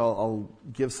moment, I'll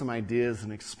give some ideas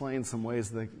and explain some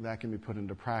ways that can be put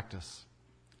into practice.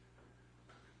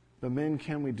 But men,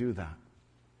 can we do that?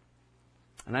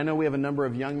 And I know we have a number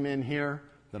of young men here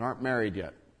that aren't married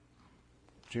yet.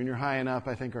 Junior high and up,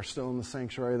 I think, are still in the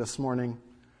sanctuary this morning.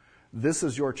 This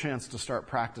is your chance to start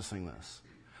practicing this.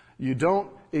 You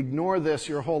don't ignore this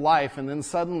your whole life and then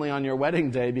suddenly on your wedding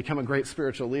day become a great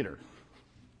spiritual leader.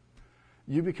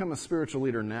 You become a spiritual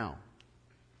leader now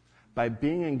by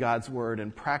being in God's Word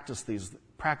and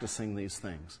practicing these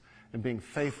things and being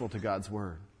faithful to God's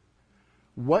Word.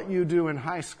 What you do in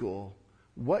high school,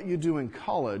 what you do in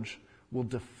college will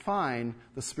define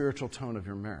the spiritual tone of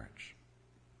your marriage.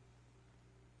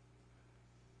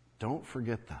 Don't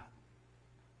forget that.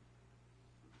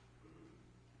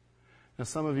 Now,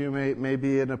 some of you may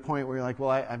be at a point where you're like, well,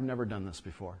 I've never done this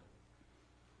before.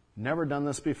 Never done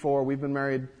this before. We've been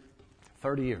married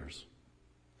 30 years.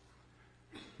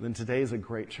 Then today is a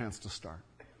great chance to start.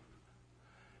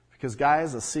 Because,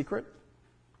 guys, a secret,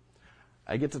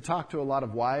 I get to talk to a lot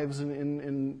of wives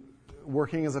in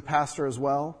working as a pastor as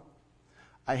well.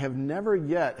 I have never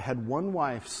yet had one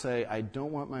wife say, I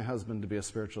don't want my husband to be a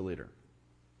spiritual leader.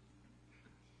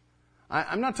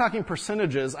 I'm not talking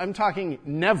percentages, I'm talking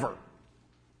never.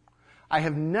 I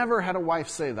have never had a wife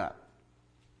say that.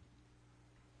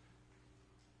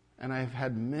 And I've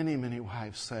had many, many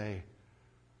wives say,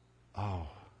 oh,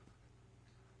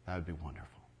 that would be wonderful.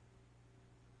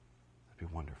 That'd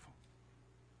be wonderful.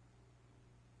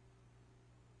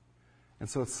 And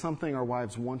so it's something our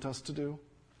wives want us to do.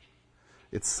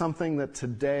 It's something that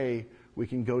today we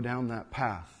can go down that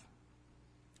path.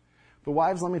 But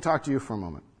wives, let me talk to you for a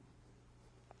moment.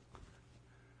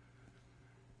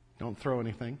 Don't throw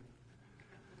anything.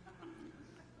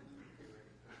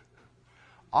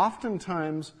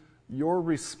 Oftentimes, your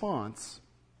response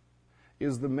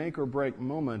is the make or break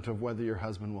moment of whether your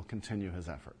husband will continue his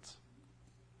efforts.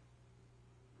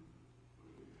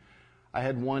 I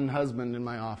had one husband in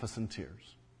my office in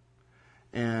tears.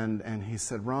 And he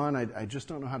said, Ron, I just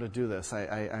don't know how to do this.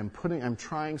 I'm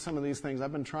trying some of these things.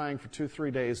 I've been trying for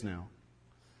 2-3 days now.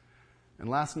 And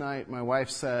last night, my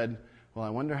wife said, well, I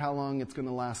wonder how long it's going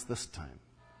to last this time.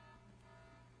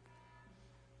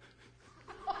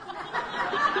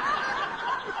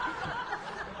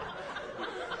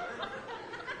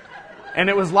 And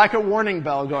it was like a warning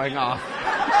bell going off.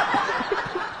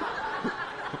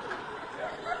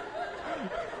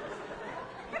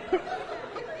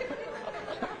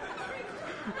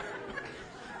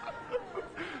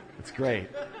 It's great.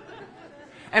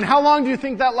 And how long do you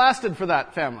think that lasted for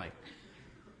that family?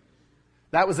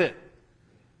 That was it.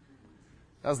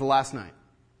 That was the last night.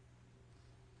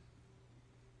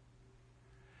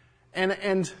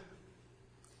 And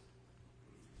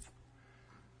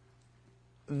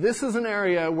this is an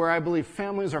area where I believe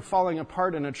families are falling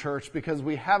apart in a church because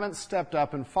we haven't stepped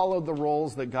up and followed the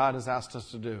roles that God has asked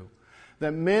us to do.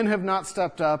 That men have not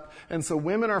stepped up, and so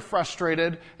women are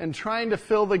frustrated and trying to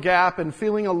fill the gap and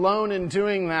feeling alone in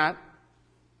doing that.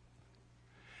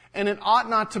 And it ought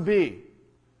not to be.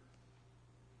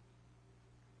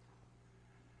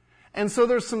 And so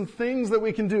there's some things that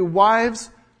we can do. Wives,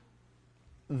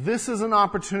 this is an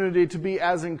opportunity to be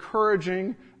as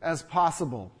encouraging as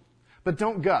possible. But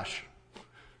don't gush.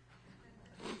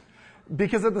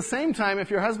 Because at the same time,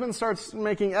 if your husband starts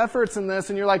making efforts in this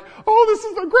and you're like, oh, this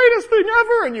is the greatest thing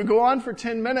ever, and you go on for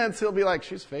 10 minutes, he'll be like,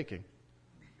 she's faking.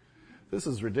 This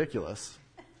is ridiculous.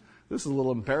 This is a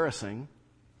little embarrassing.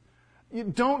 You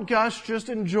don't gush, just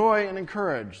enjoy and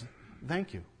encourage.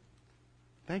 Thank you.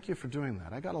 Thank you for doing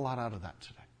that. I got a lot out of that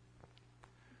today.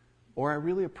 Or I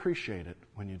really appreciate it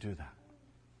when you do that.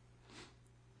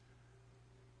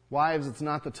 Wives, it's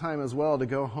not the time as well to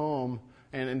go home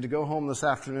and to go home this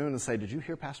afternoon and say, did you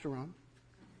hear Pastor Ron?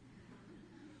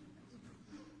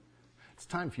 It's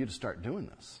time for you to start doing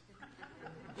this.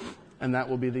 And that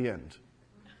will be the end.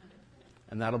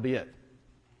 And that'll be it.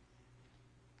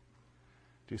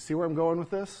 Do you see where I'm going with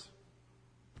this?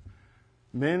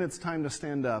 Men, it's time to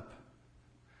stand up.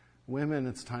 Women,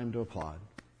 it's time to applaud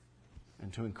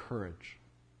and to encourage.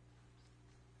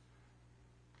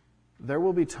 There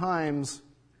will be times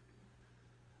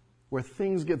where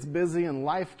things gets busy and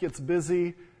life gets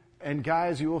busy, and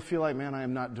guys, you will feel like, man, I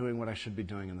am not doing what I should be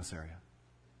doing in this area.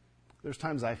 There's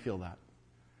times I feel that.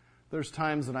 There's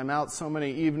times that I'm out so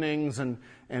many evenings and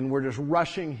we're just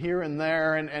rushing here and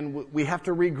there, and we have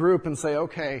to regroup and say,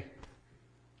 okay,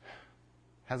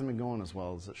 hasn't been going as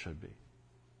well as it should be.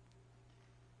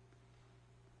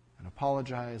 And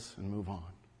apologize and move on.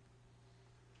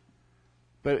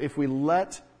 But if we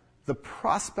let the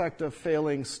prospect of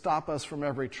failing stop us from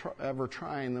ever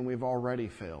trying, then we've already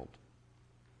failed.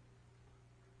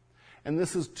 And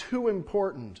this is too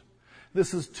important.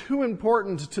 This is too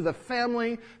important to the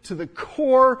family, to the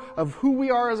core of who we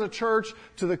are as a church,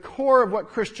 to the core of what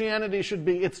Christianity should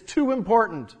be. It's too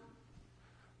important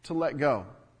to let go.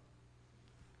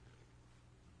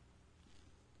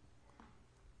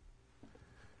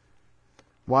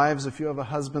 Wives, if you have a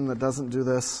husband that doesn't do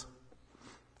this,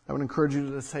 I would encourage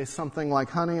you to say something like,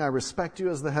 honey, I respect you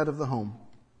as the head of the home.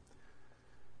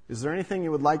 Is there anything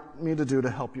you would like me to do to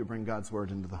help you bring God's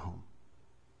word into the home?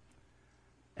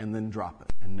 And then drop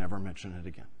it and never mention it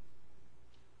again.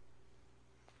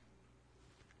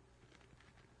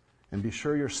 And be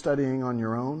sure you're studying on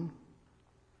your own,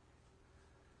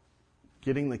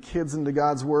 getting the kids into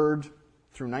God's word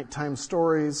through nighttime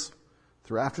stories,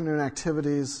 through afternoon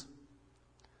activities.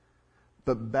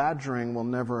 But badgering will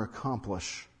never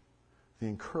accomplish the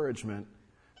encouragement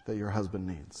that your husband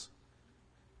needs.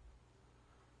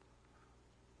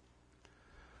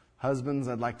 Husbands,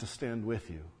 I'd like to stand with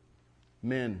you.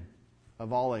 Men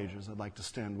of all ages, I'd like to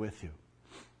stand with you.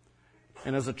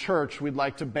 And as a church, we'd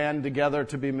like to band together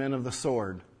to be men of the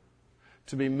sword,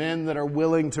 to be men that are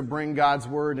willing to bring God's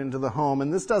word into the home.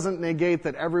 And this doesn't negate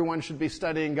that everyone should be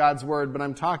studying God's word, but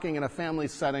I'm talking in a family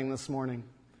setting this morning.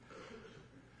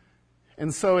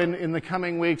 And so in the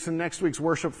coming weeks, in next week's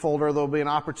worship folder, there'll be an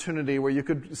opportunity where you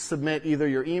could submit either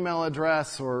your email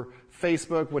address or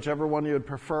Facebook, whichever one you would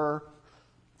prefer.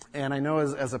 And I know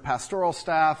as a pastoral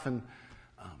staff and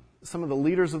some of the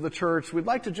leaders of the church, we'd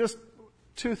like to just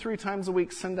 2-3 times a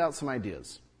week send out some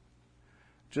ideas.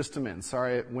 Just to men.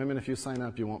 Sorry, women, if you sign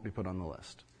up, you won't be put on the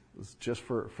list. It's just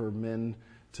for men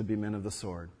to be men of the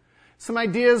sword. Some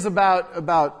ideas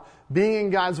about being in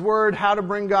God's word, how to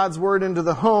bring God's word into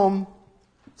the home.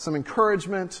 Some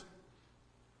encouragement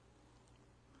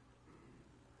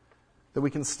that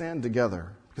we can stand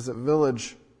together. Because at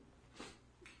Village,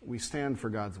 we stand for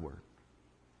God's word.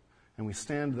 And we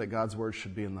stand that God's word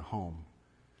should be in the home.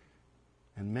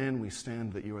 And men, we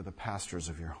stand that you are the pastors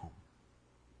of your home.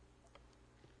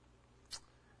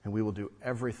 And we will do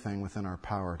everything within our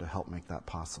power to help make that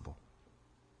possible.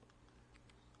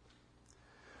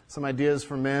 Some ideas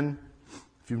for men.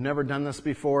 If you've never done this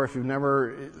before, if you've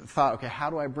never thought, okay, how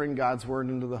do I bring God's word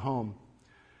into the home?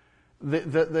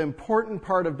 The important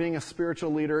part of being a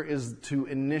spiritual leader is to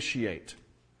initiate.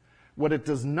 What it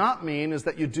does not mean is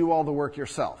that you do all the work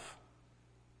yourself.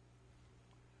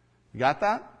 You got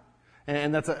that?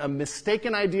 And that's a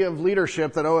mistaken idea of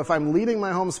leadership that, if I'm leading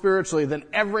my home spiritually, then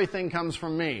everything comes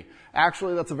from me.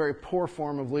 Actually, that's a very poor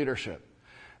form of leadership.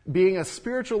 Being a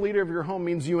spiritual leader of your home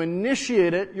means you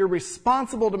initiate it, you're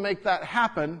responsible to make that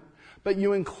happen, but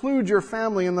you include your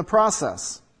family in the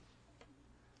process.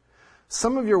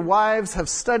 Some of your wives have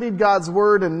studied God's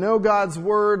Word and know God's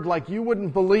Word like you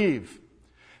wouldn't believe.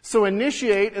 So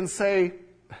initiate and say,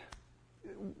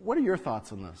 what are your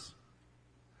thoughts on this?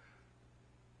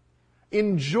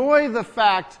 Enjoy the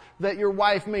fact that your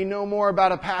wife may know more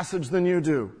about a passage than you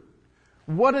do.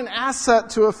 What an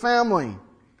asset to a family.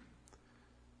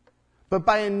 But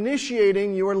by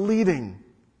initiating, you are leading.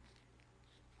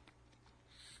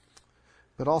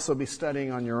 But also be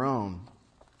studying on your own.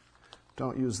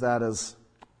 Don't use that as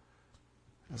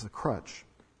a crutch.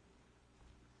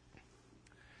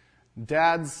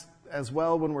 Dads, as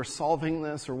well, when we're solving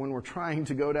this or when we're trying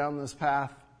to go down this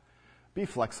path, be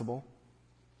flexible.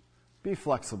 Be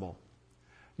flexible.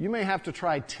 You may have to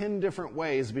try 10 different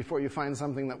ways before you find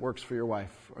something that works for your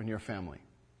wife and your family.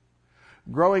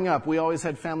 Growing up, we always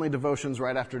had family devotions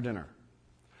right after dinner.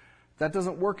 That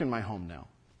doesn't work in my home now.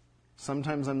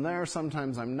 Sometimes I'm there,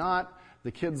 sometimes I'm not.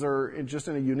 The kids are just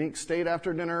in a unique state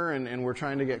after dinner, and we're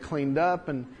trying to get cleaned up.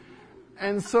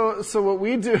 And so what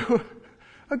we do,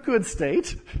 a good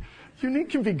state,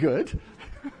 unique can be good.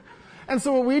 And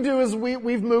so what we do is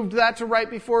we've moved that to right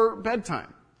before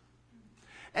bedtime.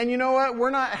 And you know what? We're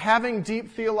not having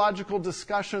deep theological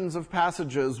discussions of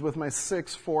passages with my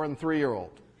 6, 4, and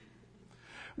 3-year-old.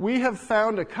 We have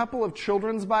found a couple of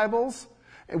children's Bibles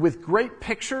with great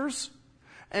pictures,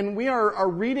 and we are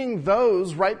reading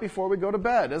those right before we go to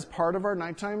bed as part of our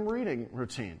nighttime reading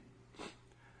routine.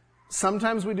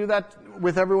 Sometimes we do that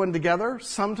with everyone together.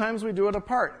 Sometimes we do it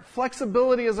apart.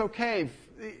 Flexibility is okay.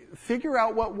 Figure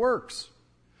out what works.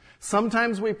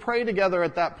 Sometimes we pray together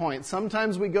at that point.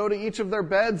 Sometimes we go to each of their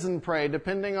beds and pray,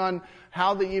 depending on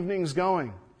how the evening's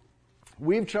going.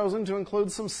 We've chosen to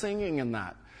include some singing in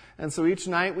that. And so each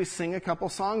night we sing a couple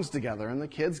songs together, and the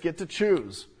kids get to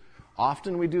choose.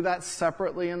 Often we do that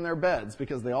separately in their beds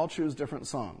because they all choose different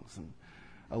songs. And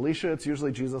Alicia, it's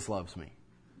usually Jesus Loves Me.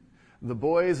 The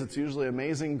boys, it's usually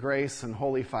Amazing Grace and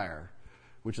Holy Fire,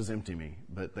 which is Empty Me,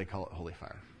 but they call it Holy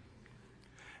Fire.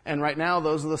 And right now,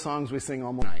 those are the songs we sing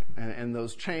all night. And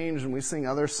those change, and we sing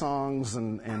other songs.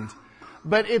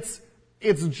 But it's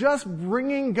just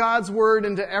bringing God's Word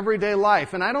into everyday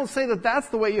life. And I don't say that that's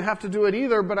the way you have to do it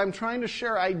either, but I'm trying to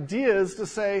share ideas to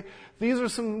say, these are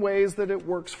some ways that it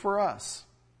works for us.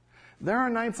 There are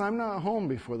nights I'm not home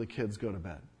before the kids go to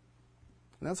bed.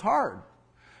 And that's hard.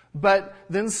 But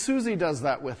then Susie does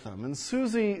that with them, and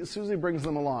Susie brings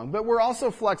them along. But we're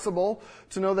also flexible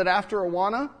to know that after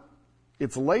Awana,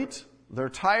 it's late, they're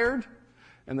tired,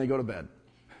 and they go to bed.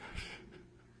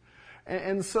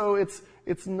 And so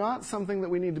it's not something that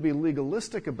we need to be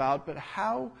legalistic about, but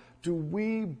how do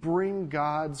we bring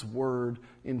God's Word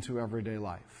into everyday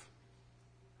life?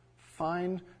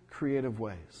 Find creative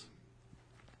ways.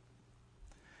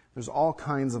 There's all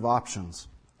kinds of options.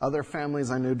 Other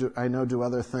families I know do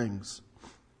other things.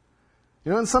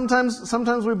 You know, and sometimes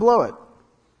we blow it.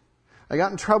 I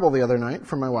got in trouble the other night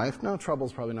from my wife. No,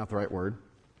 trouble's probably not the right word.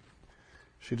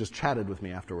 She just chatted with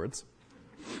me afterwards.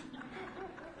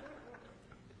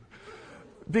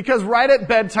 Because right at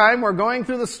bedtime, we're going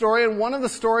through the story, and one of the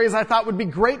stories I thought would be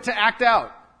great to act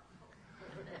out.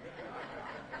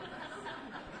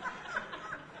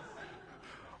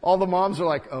 All the moms are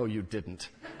like, oh, you didn't.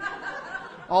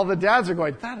 All the dads are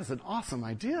going, that is an awesome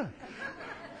idea.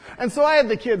 And so I had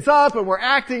the kids up, and we're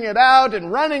acting it out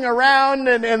and running around,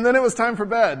 and then it was time for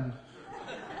bed.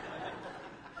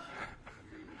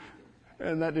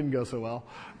 And that didn't go so well.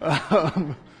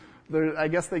 I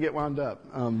guess they get wound up.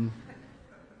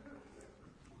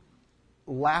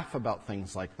 Laugh about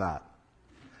things like that.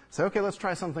 Say, okay, let's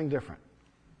try something different.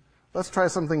 Let's try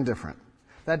something different.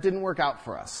 That didn't work out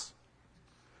for us.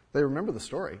 They remember the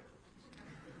story.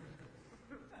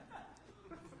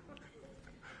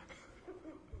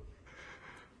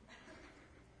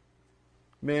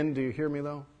 Men, do you hear me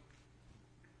though?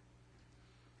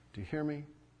 Do you hear me?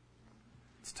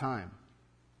 It's time.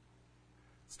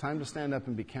 It's time to stand up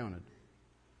and be counted.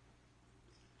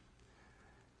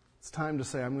 It's time to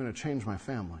say, I'm going to change my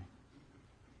family.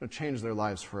 I'm going to change their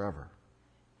lives forever.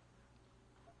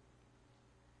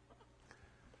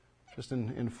 Just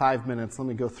in 5 minutes, let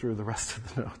me go through the rest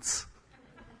of the notes.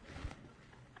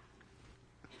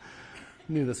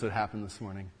 Knew this would happen this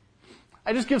morning.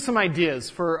 I just give some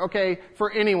ideas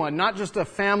for anyone, not just a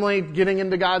family getting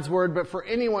into God's Word, but for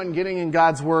anyone getting in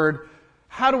God's Word.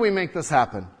 How do we make this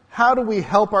happen? How do we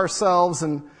help ourselves?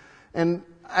 And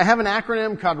I have an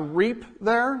acronym called REAP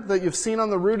there that you've seen on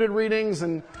the Rooted readings,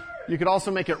 and you could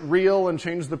also make it real and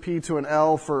change the P to an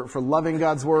L for loving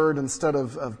God's Word instead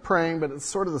of praying, but it's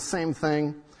sort of the same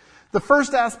thing. The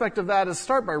first aspect of that is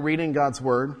start by reading God's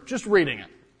Word, just reading it.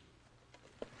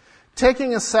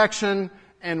 Taking a section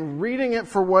and reading it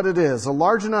for what it is. A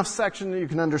large enough section that you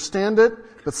can understand it,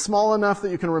 but small enough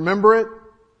that you can remember it.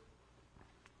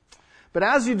 But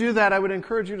as you do that, I would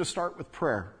encourage you to start with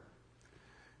prayer.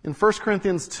 In 1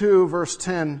 Corinthians 2, verse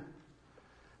 10,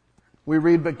 we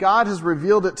read, "But God has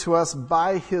revealed it to us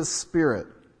by His Spirit.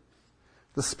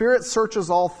 The Spirit searches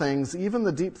all things, even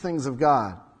the deep things of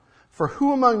God. For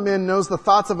who among men knows the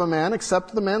thoughts of a man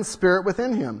except the man's spirit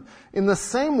within him? In the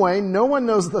same way, no one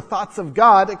knows the thoughts of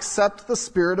God except the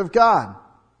Spirit of God."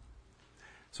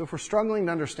 So if we're struggling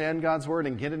to understand God's Word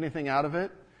and get anything out of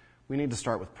it, we need to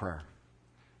start with prayer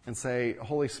and say,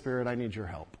 "Holy Spirit, I need your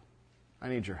help. I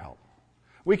need your help."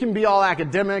 We can be all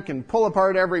academic and pull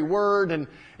apart every word, and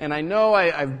I know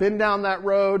I've been down that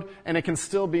road, and it can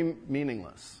still be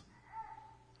meaningless.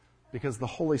 Because the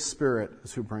Holy Spirit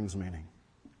is who brings meaning.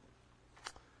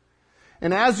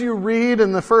 And as you read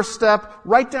in the first step,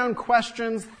 write down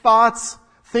questions, thoughts,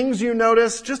 things you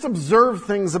notice. Just observe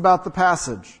things about the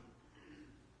passage.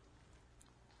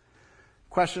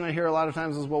 Question I hear a lot of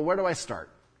times is, well, where do I start?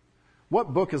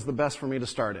 What book is the best for me to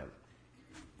start in?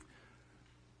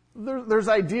 There's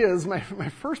ideas. My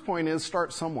first point is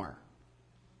start somewhere.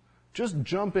 Just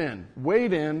jump in,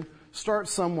 wade in, start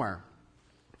somewhere.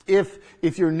 If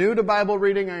you're new to Bible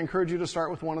reading, I encourage you to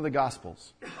start with one of the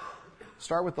Gospels.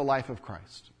 Start with the life of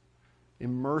Christ.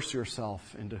 Immerse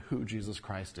yourself into who Jesus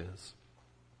Christ is.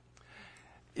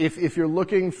 If you're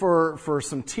looking for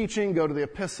some teaching, go to the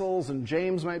epistles, and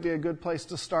James might be a good place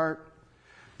to start.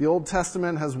 The Old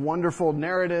Testament has wonderful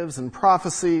narratives and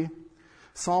prophecy.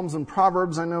 Psalms and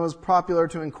Proverbs, I know, is popular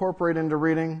to incorporate into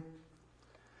reading.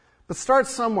 But start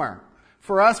somewhere.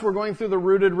 For us, we're going through the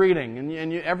rooted reading,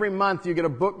 and every month you get a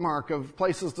bookmark of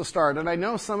places to start. And I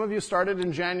know some of you started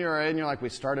in January, and you're like, we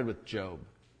started with Job.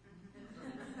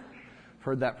 I've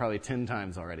heard that probably 10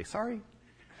 times already. Sorry.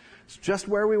 It's just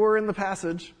where we were in the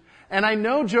passage. And I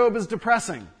know Job is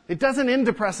depressing. It doesn't end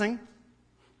depressing.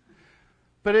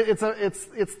 But it's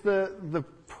the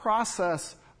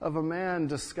process of a man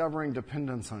discovering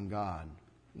dependence on God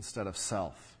instead of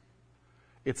self.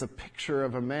 It's a picture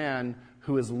of a man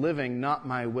who is living, not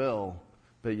my will,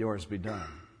 but yours be done.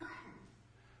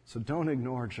 So don't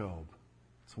ignore Job.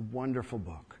 It's a wonderful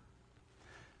book.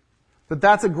 But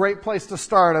that's a great place to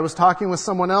start. I was talking with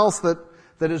someone else that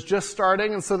is just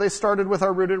starting, and so they started with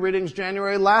our Rooted Readings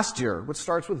January last year, which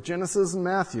starts with Genesis and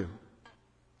Matthew.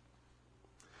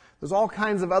 There's all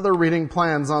kinds of other reading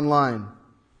plans online.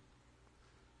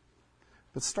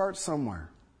 But start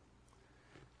somewhere.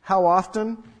 How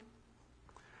often?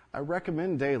 I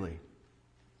recommend daily.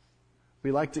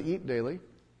 We like to eat daily.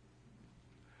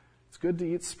 It's good to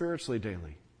eat spiritually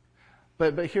daily.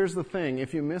 But here's the thing.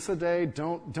 If you miss a day,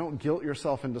 don't guilt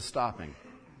yourself into stopping.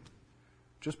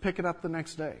 Just pick it up the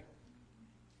next day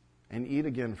and eat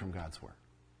again from God's Word.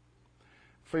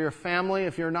 For your family,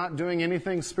 if you're not doing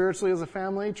anything spiritually as a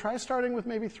family, try starting with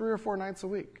maybe 3 or 4 nights a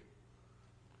week.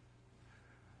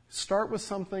 Start with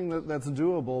something that's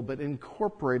doable, but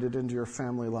incorporate it into your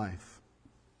family life.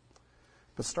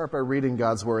 But start by reading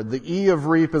God's Word. The E of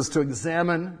REAP is to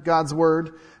examine God's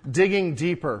Word, digging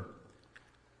deeper.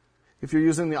 If you're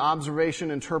using the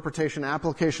observation, interpretation,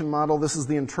 application model, this is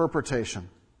the interpretation.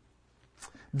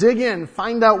 Dig in,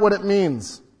 find out what it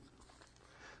means.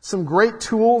 Some great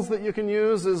tools that you can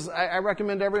use is, I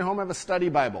recommend every home have a study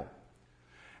Bible.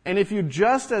 And if you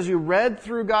just, as you read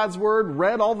through God's Word,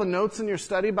 read all the notes in your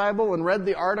study Bible and read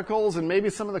the articles and maybe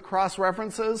some of the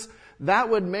cross-references, that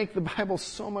would make the Bible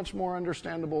so much more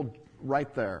understandable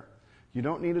right there. You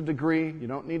don't need a degree. You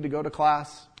don't need to go to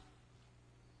class.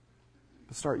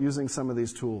 But start using some of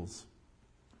these tools.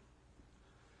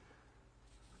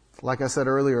 Like I said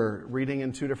earlier, reading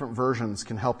in 2 different versions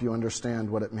can help you understand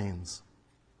what it means.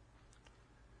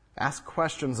 Ask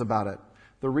questions about it.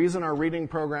 The reason our reading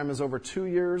program is over 2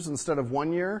 years instead of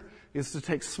 1 year is to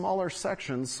take smaller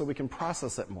sections so we can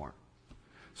process it more.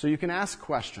 So you can ask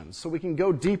questions, so we can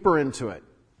go deeper into it.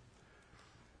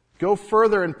 Go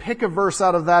further and pick a verse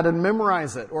out of that and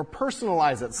memorize it or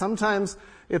personalize it. Sometimes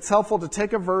it's helpful to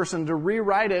take a verse and to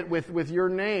rewrite it with your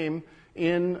name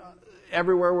in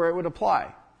everywhere where it would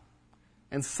apply.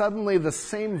 And suddenly the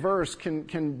same verse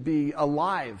can be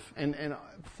alive and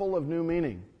full of new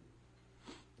meaning.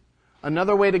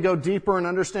 Another way to go deeper and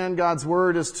understand God's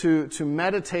Word is to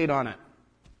meditate on it,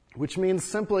 which means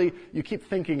simply you keep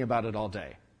thinking about it all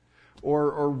day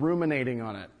or ruminating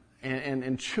on it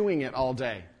and chewing it all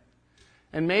day.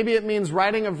 And maybe it means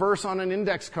writing a verse on an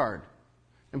index card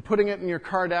and putting it in your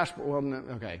car dashboard. Well,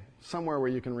 okay, somewhere where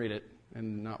you can read it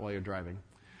and not while you're driving.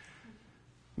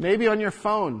 Maybe on your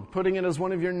phone, putting it as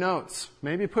one of your notes.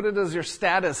 Maybe put it as your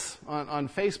status on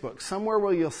Facebook, somewhere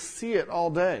where you'll see it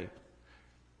all day.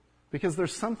 Because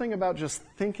there's something about just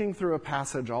thinking through a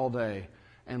passage all day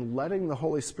and letting the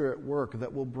Holy Spirit work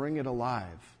that will bring it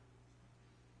alive.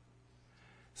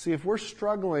 See, if we're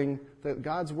struggling that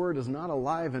God's Word is not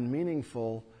alive and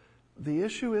meaningful, the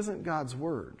issue isn't God's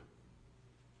Word.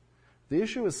 The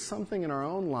issue is something in our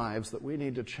own lives that we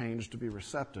need to change to be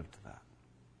receptive to that.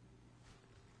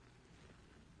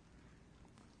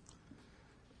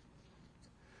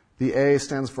 The A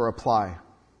stands for apply.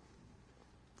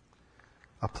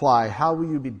 Apply. How will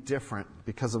you be different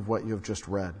because of what you have just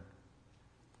read?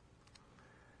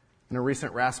 In a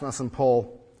recent Rasmussen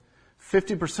poll,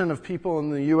 50% of people in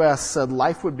the U.S. said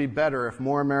life would be better if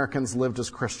more Americans lived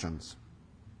as Christians.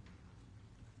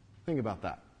 Think about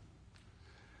that.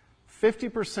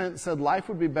 50% said life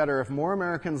would be better if more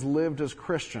Americans lived as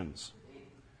Christians.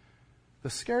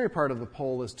 The scary part of the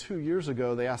poll is 2 years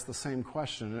ago they asked the same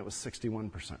question and it was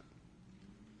 61%.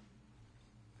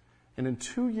 And in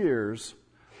 2 years,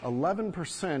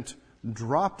 11%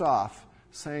 dropped off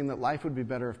saying that life would be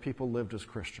better if people lived as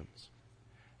Christians.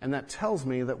 And that tells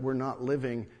me that we're not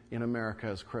living in America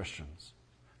as Christians.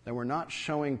 That we're not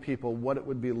showing people what it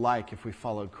would be like if we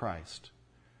followed Christ.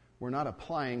 We're not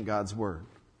applying God's Word.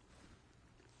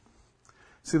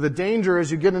 See, the danger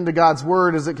as you get into God's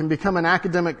Word is it can become an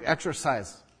academic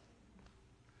exercise.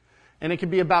 And it can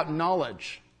be about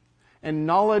knowledge. And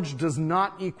knowledge does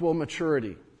not equal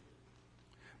maturity.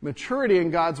 Maturity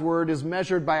in God's Word is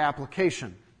measured by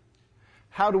application.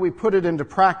 How do we put it into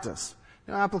practice?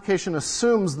 Now, application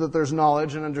assumes that there's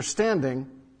knowledge and understanding.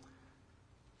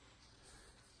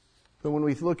 But when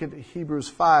we look at Hebrews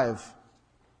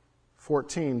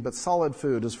 5:14, but solid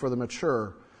food is for the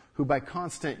mature, who by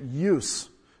constant use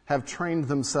have trained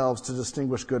themselves to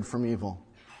distinguish good from evil.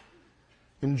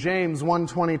 In James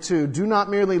 1:22, do not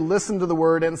merely listen to the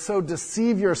word and so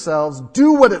deceive yourselves,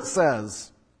 do what it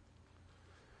says.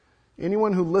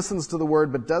 Anyone who listens to the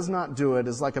word but does not do it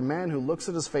is like a man who looks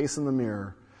at his face in the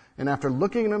mirror and after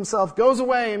looking at himself goes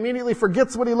away, immediately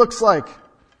forgets what he looks like,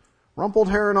 rumpled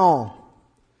hair and all.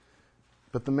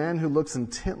 But the man who looks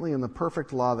intently in the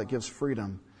perfect law that gives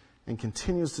freedom and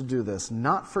continues to do this,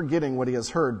 not forgetting what he has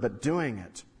heard, but doing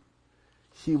it,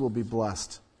 he will be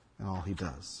blessed in all he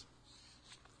does.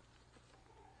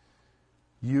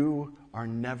 You are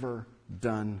never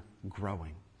done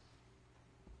growing.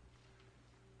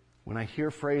 When I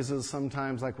hear phrases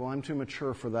sometimes like, well, I'm too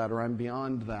mature for that, or I'm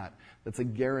beyond that, that's a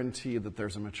guarantee that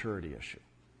there's a maturity issue.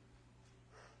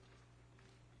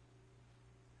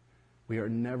 We are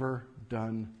never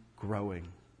done growing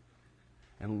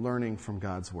and learning from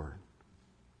God's Word.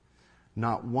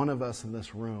 Not one of us in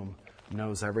this room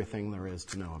knows everything there is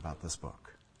to know about this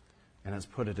book and has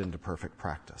put it into perfect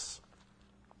practice.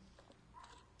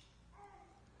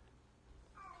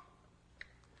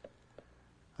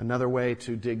 Another way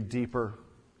to dig deeper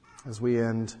as we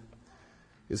end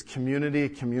is community,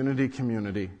 community,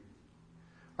 community.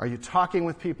 Are you talking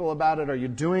with people about it? Are you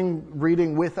doing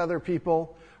reading with other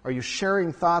people? Are you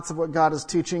sharing thoughts of what God is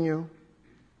teaching you?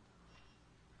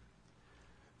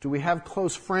 Do we have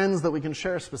close friends that we can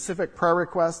share specific prayer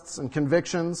requests and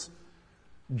convictions?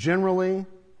 Generally,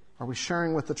 are we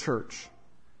sharing with the church?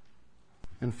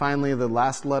 And finally, the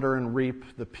last letter in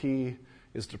REAP, the P,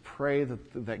 is to pray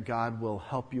that God will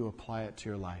help you apply it to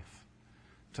your life.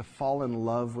 To fall in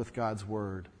love with God's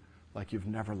Word like you've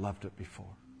never loved it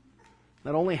before.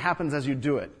 That only happens as you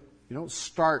do it. You don't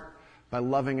start by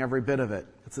loving every bit of it.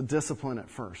 It's a discipline at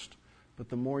first. But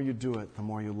the more you do it, the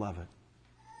more you love it.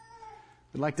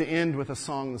 I'd like to end with a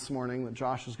song this morning that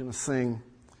Josh is going to sing.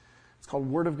 It's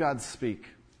called Word of God Speak.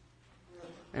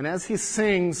 And as he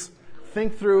sings,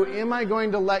 think through, am I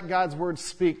going to let God's Word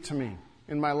speak to me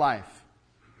in my life?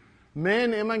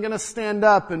 Men, am I going to stand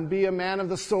up and be a man of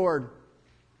the sword?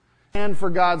 Stand for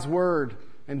God's Word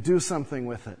and do something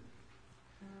with it.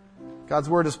 God's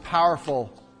Word is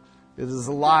powerful. It is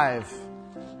alive.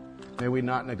 May we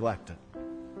not neglect it.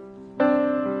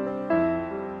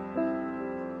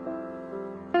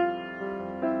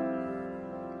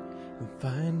 I'm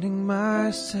finding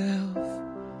myself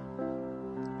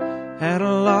at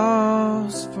a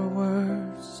loss for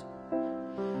words.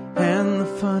 And the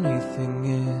funny thing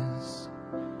is,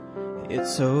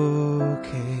 it's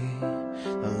okay.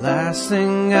 The last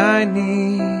thing I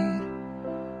need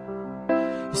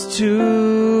is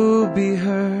to be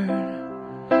heard,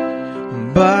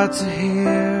 but to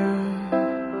hear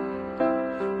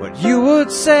what you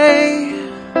would say.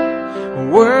 A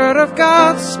word of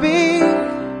God speak.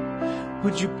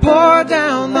 Would you pour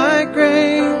down like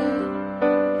rain,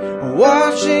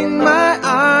 washing my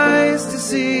eyes to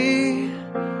see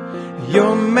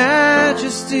your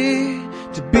majesty,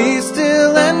 to be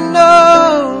still and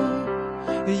know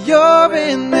You're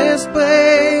in this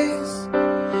place,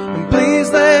 and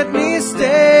please let me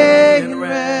stay and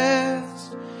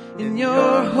rest in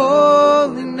your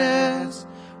holiness.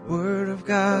 Word of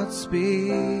God,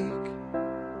 speak.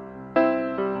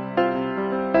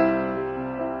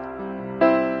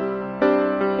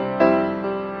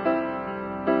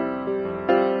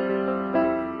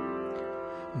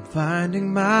 I'm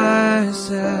finding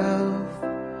myself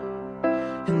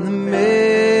in the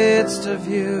midst of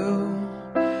you,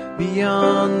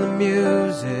 beyond the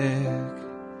music,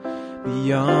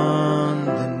 beyond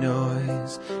the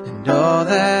noise, and all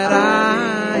that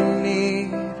I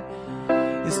need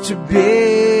is to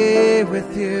be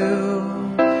with you.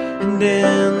 And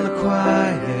in the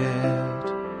quiet,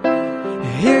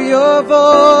 hear your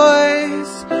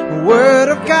voice, the word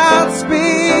of God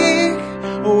speak.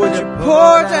 Would you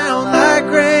pour down like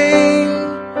rain,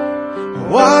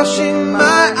 washing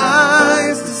my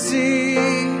eyes to see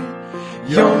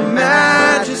your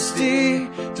majesty,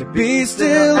 to be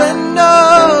still and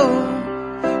know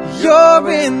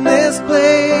you're in this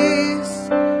place.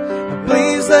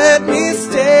 Please let me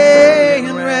stay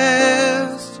and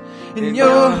rest in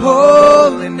your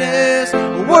holiness.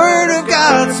 Word of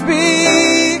God,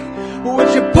 speak.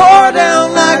 Would you pour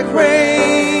down like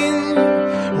rain,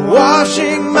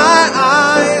 washing my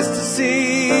eyes to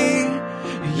see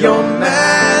your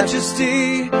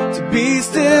majesty, to be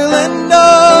still and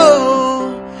know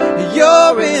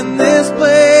you're in this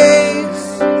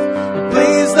place.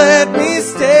 Please let me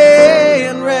stay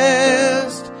and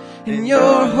rest in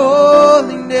your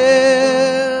holiness.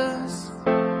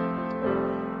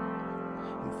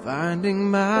 I'm finding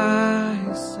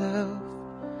myself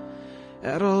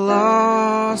at a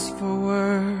loss for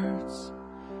words,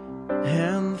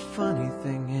 and the funny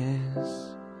thing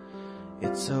is,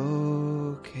 it's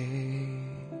okay.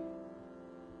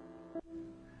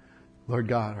 Lord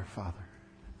God, our Father,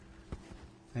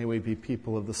 may we be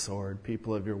people of the sword,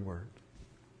 people of your word.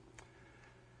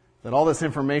 That all this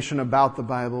information about the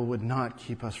Bible would not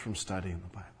keep us from studying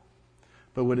the Bible,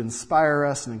 but would inspire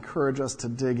us and encourage us to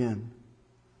dig in,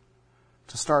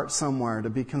 to start somewhere, to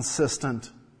be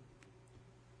consistent,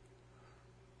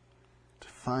 to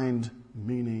find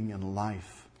meaning and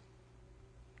life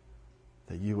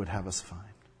that you would have us find.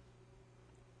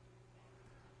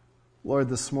 Lord,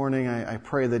 this morning I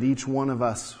pray that each one of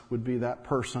us would be that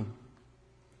person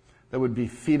that would be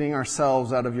feeding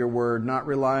ourselves out of your word, not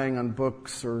relying on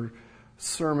books or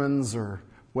sermons or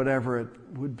whatever it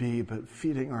would be, but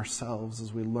feeding ourselves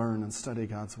as we learn and study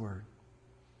God's word.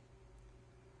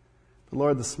 But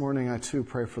Lord, this morning I too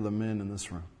pray for the men in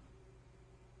this room.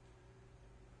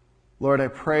 Lord, I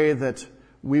pray that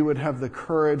we would have the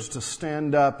courage to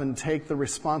stand up and take the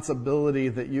responsibility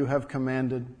that you have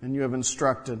commanded and you have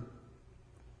instructed.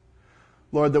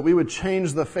 Lord, that we would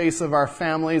change the face of our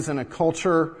families in a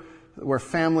culture where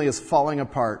family is falling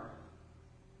apart.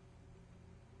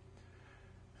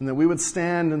 And that we would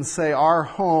stand and say our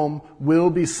home will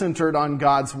be centered on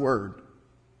God's word.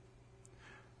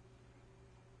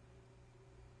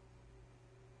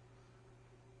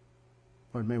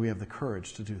 Lord, may we have the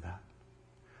courage to do that.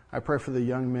 I pray for the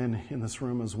young men in this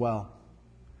room as well,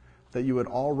 that you would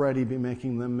already be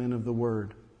making them men of the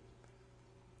word,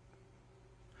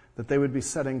 that they would be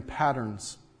setting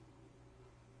patterns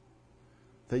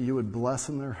that you would bless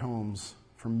in their homes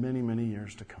for many, many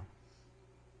years to come.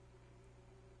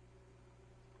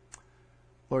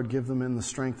 Lord, give the men the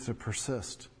strength to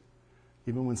persist,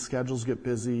 even when schedules get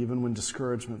busy, even when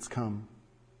discouragements come.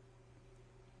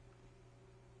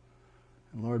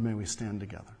 And Lord, may we stand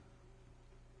together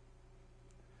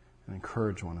and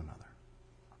encourage one another.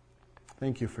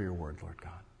 Thank you for your word, Lord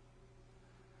God,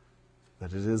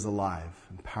 that it is alive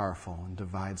and powerful and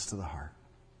divides to the heart.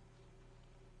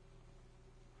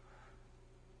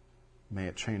 May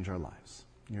it change our lives.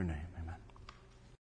 In your name, amen.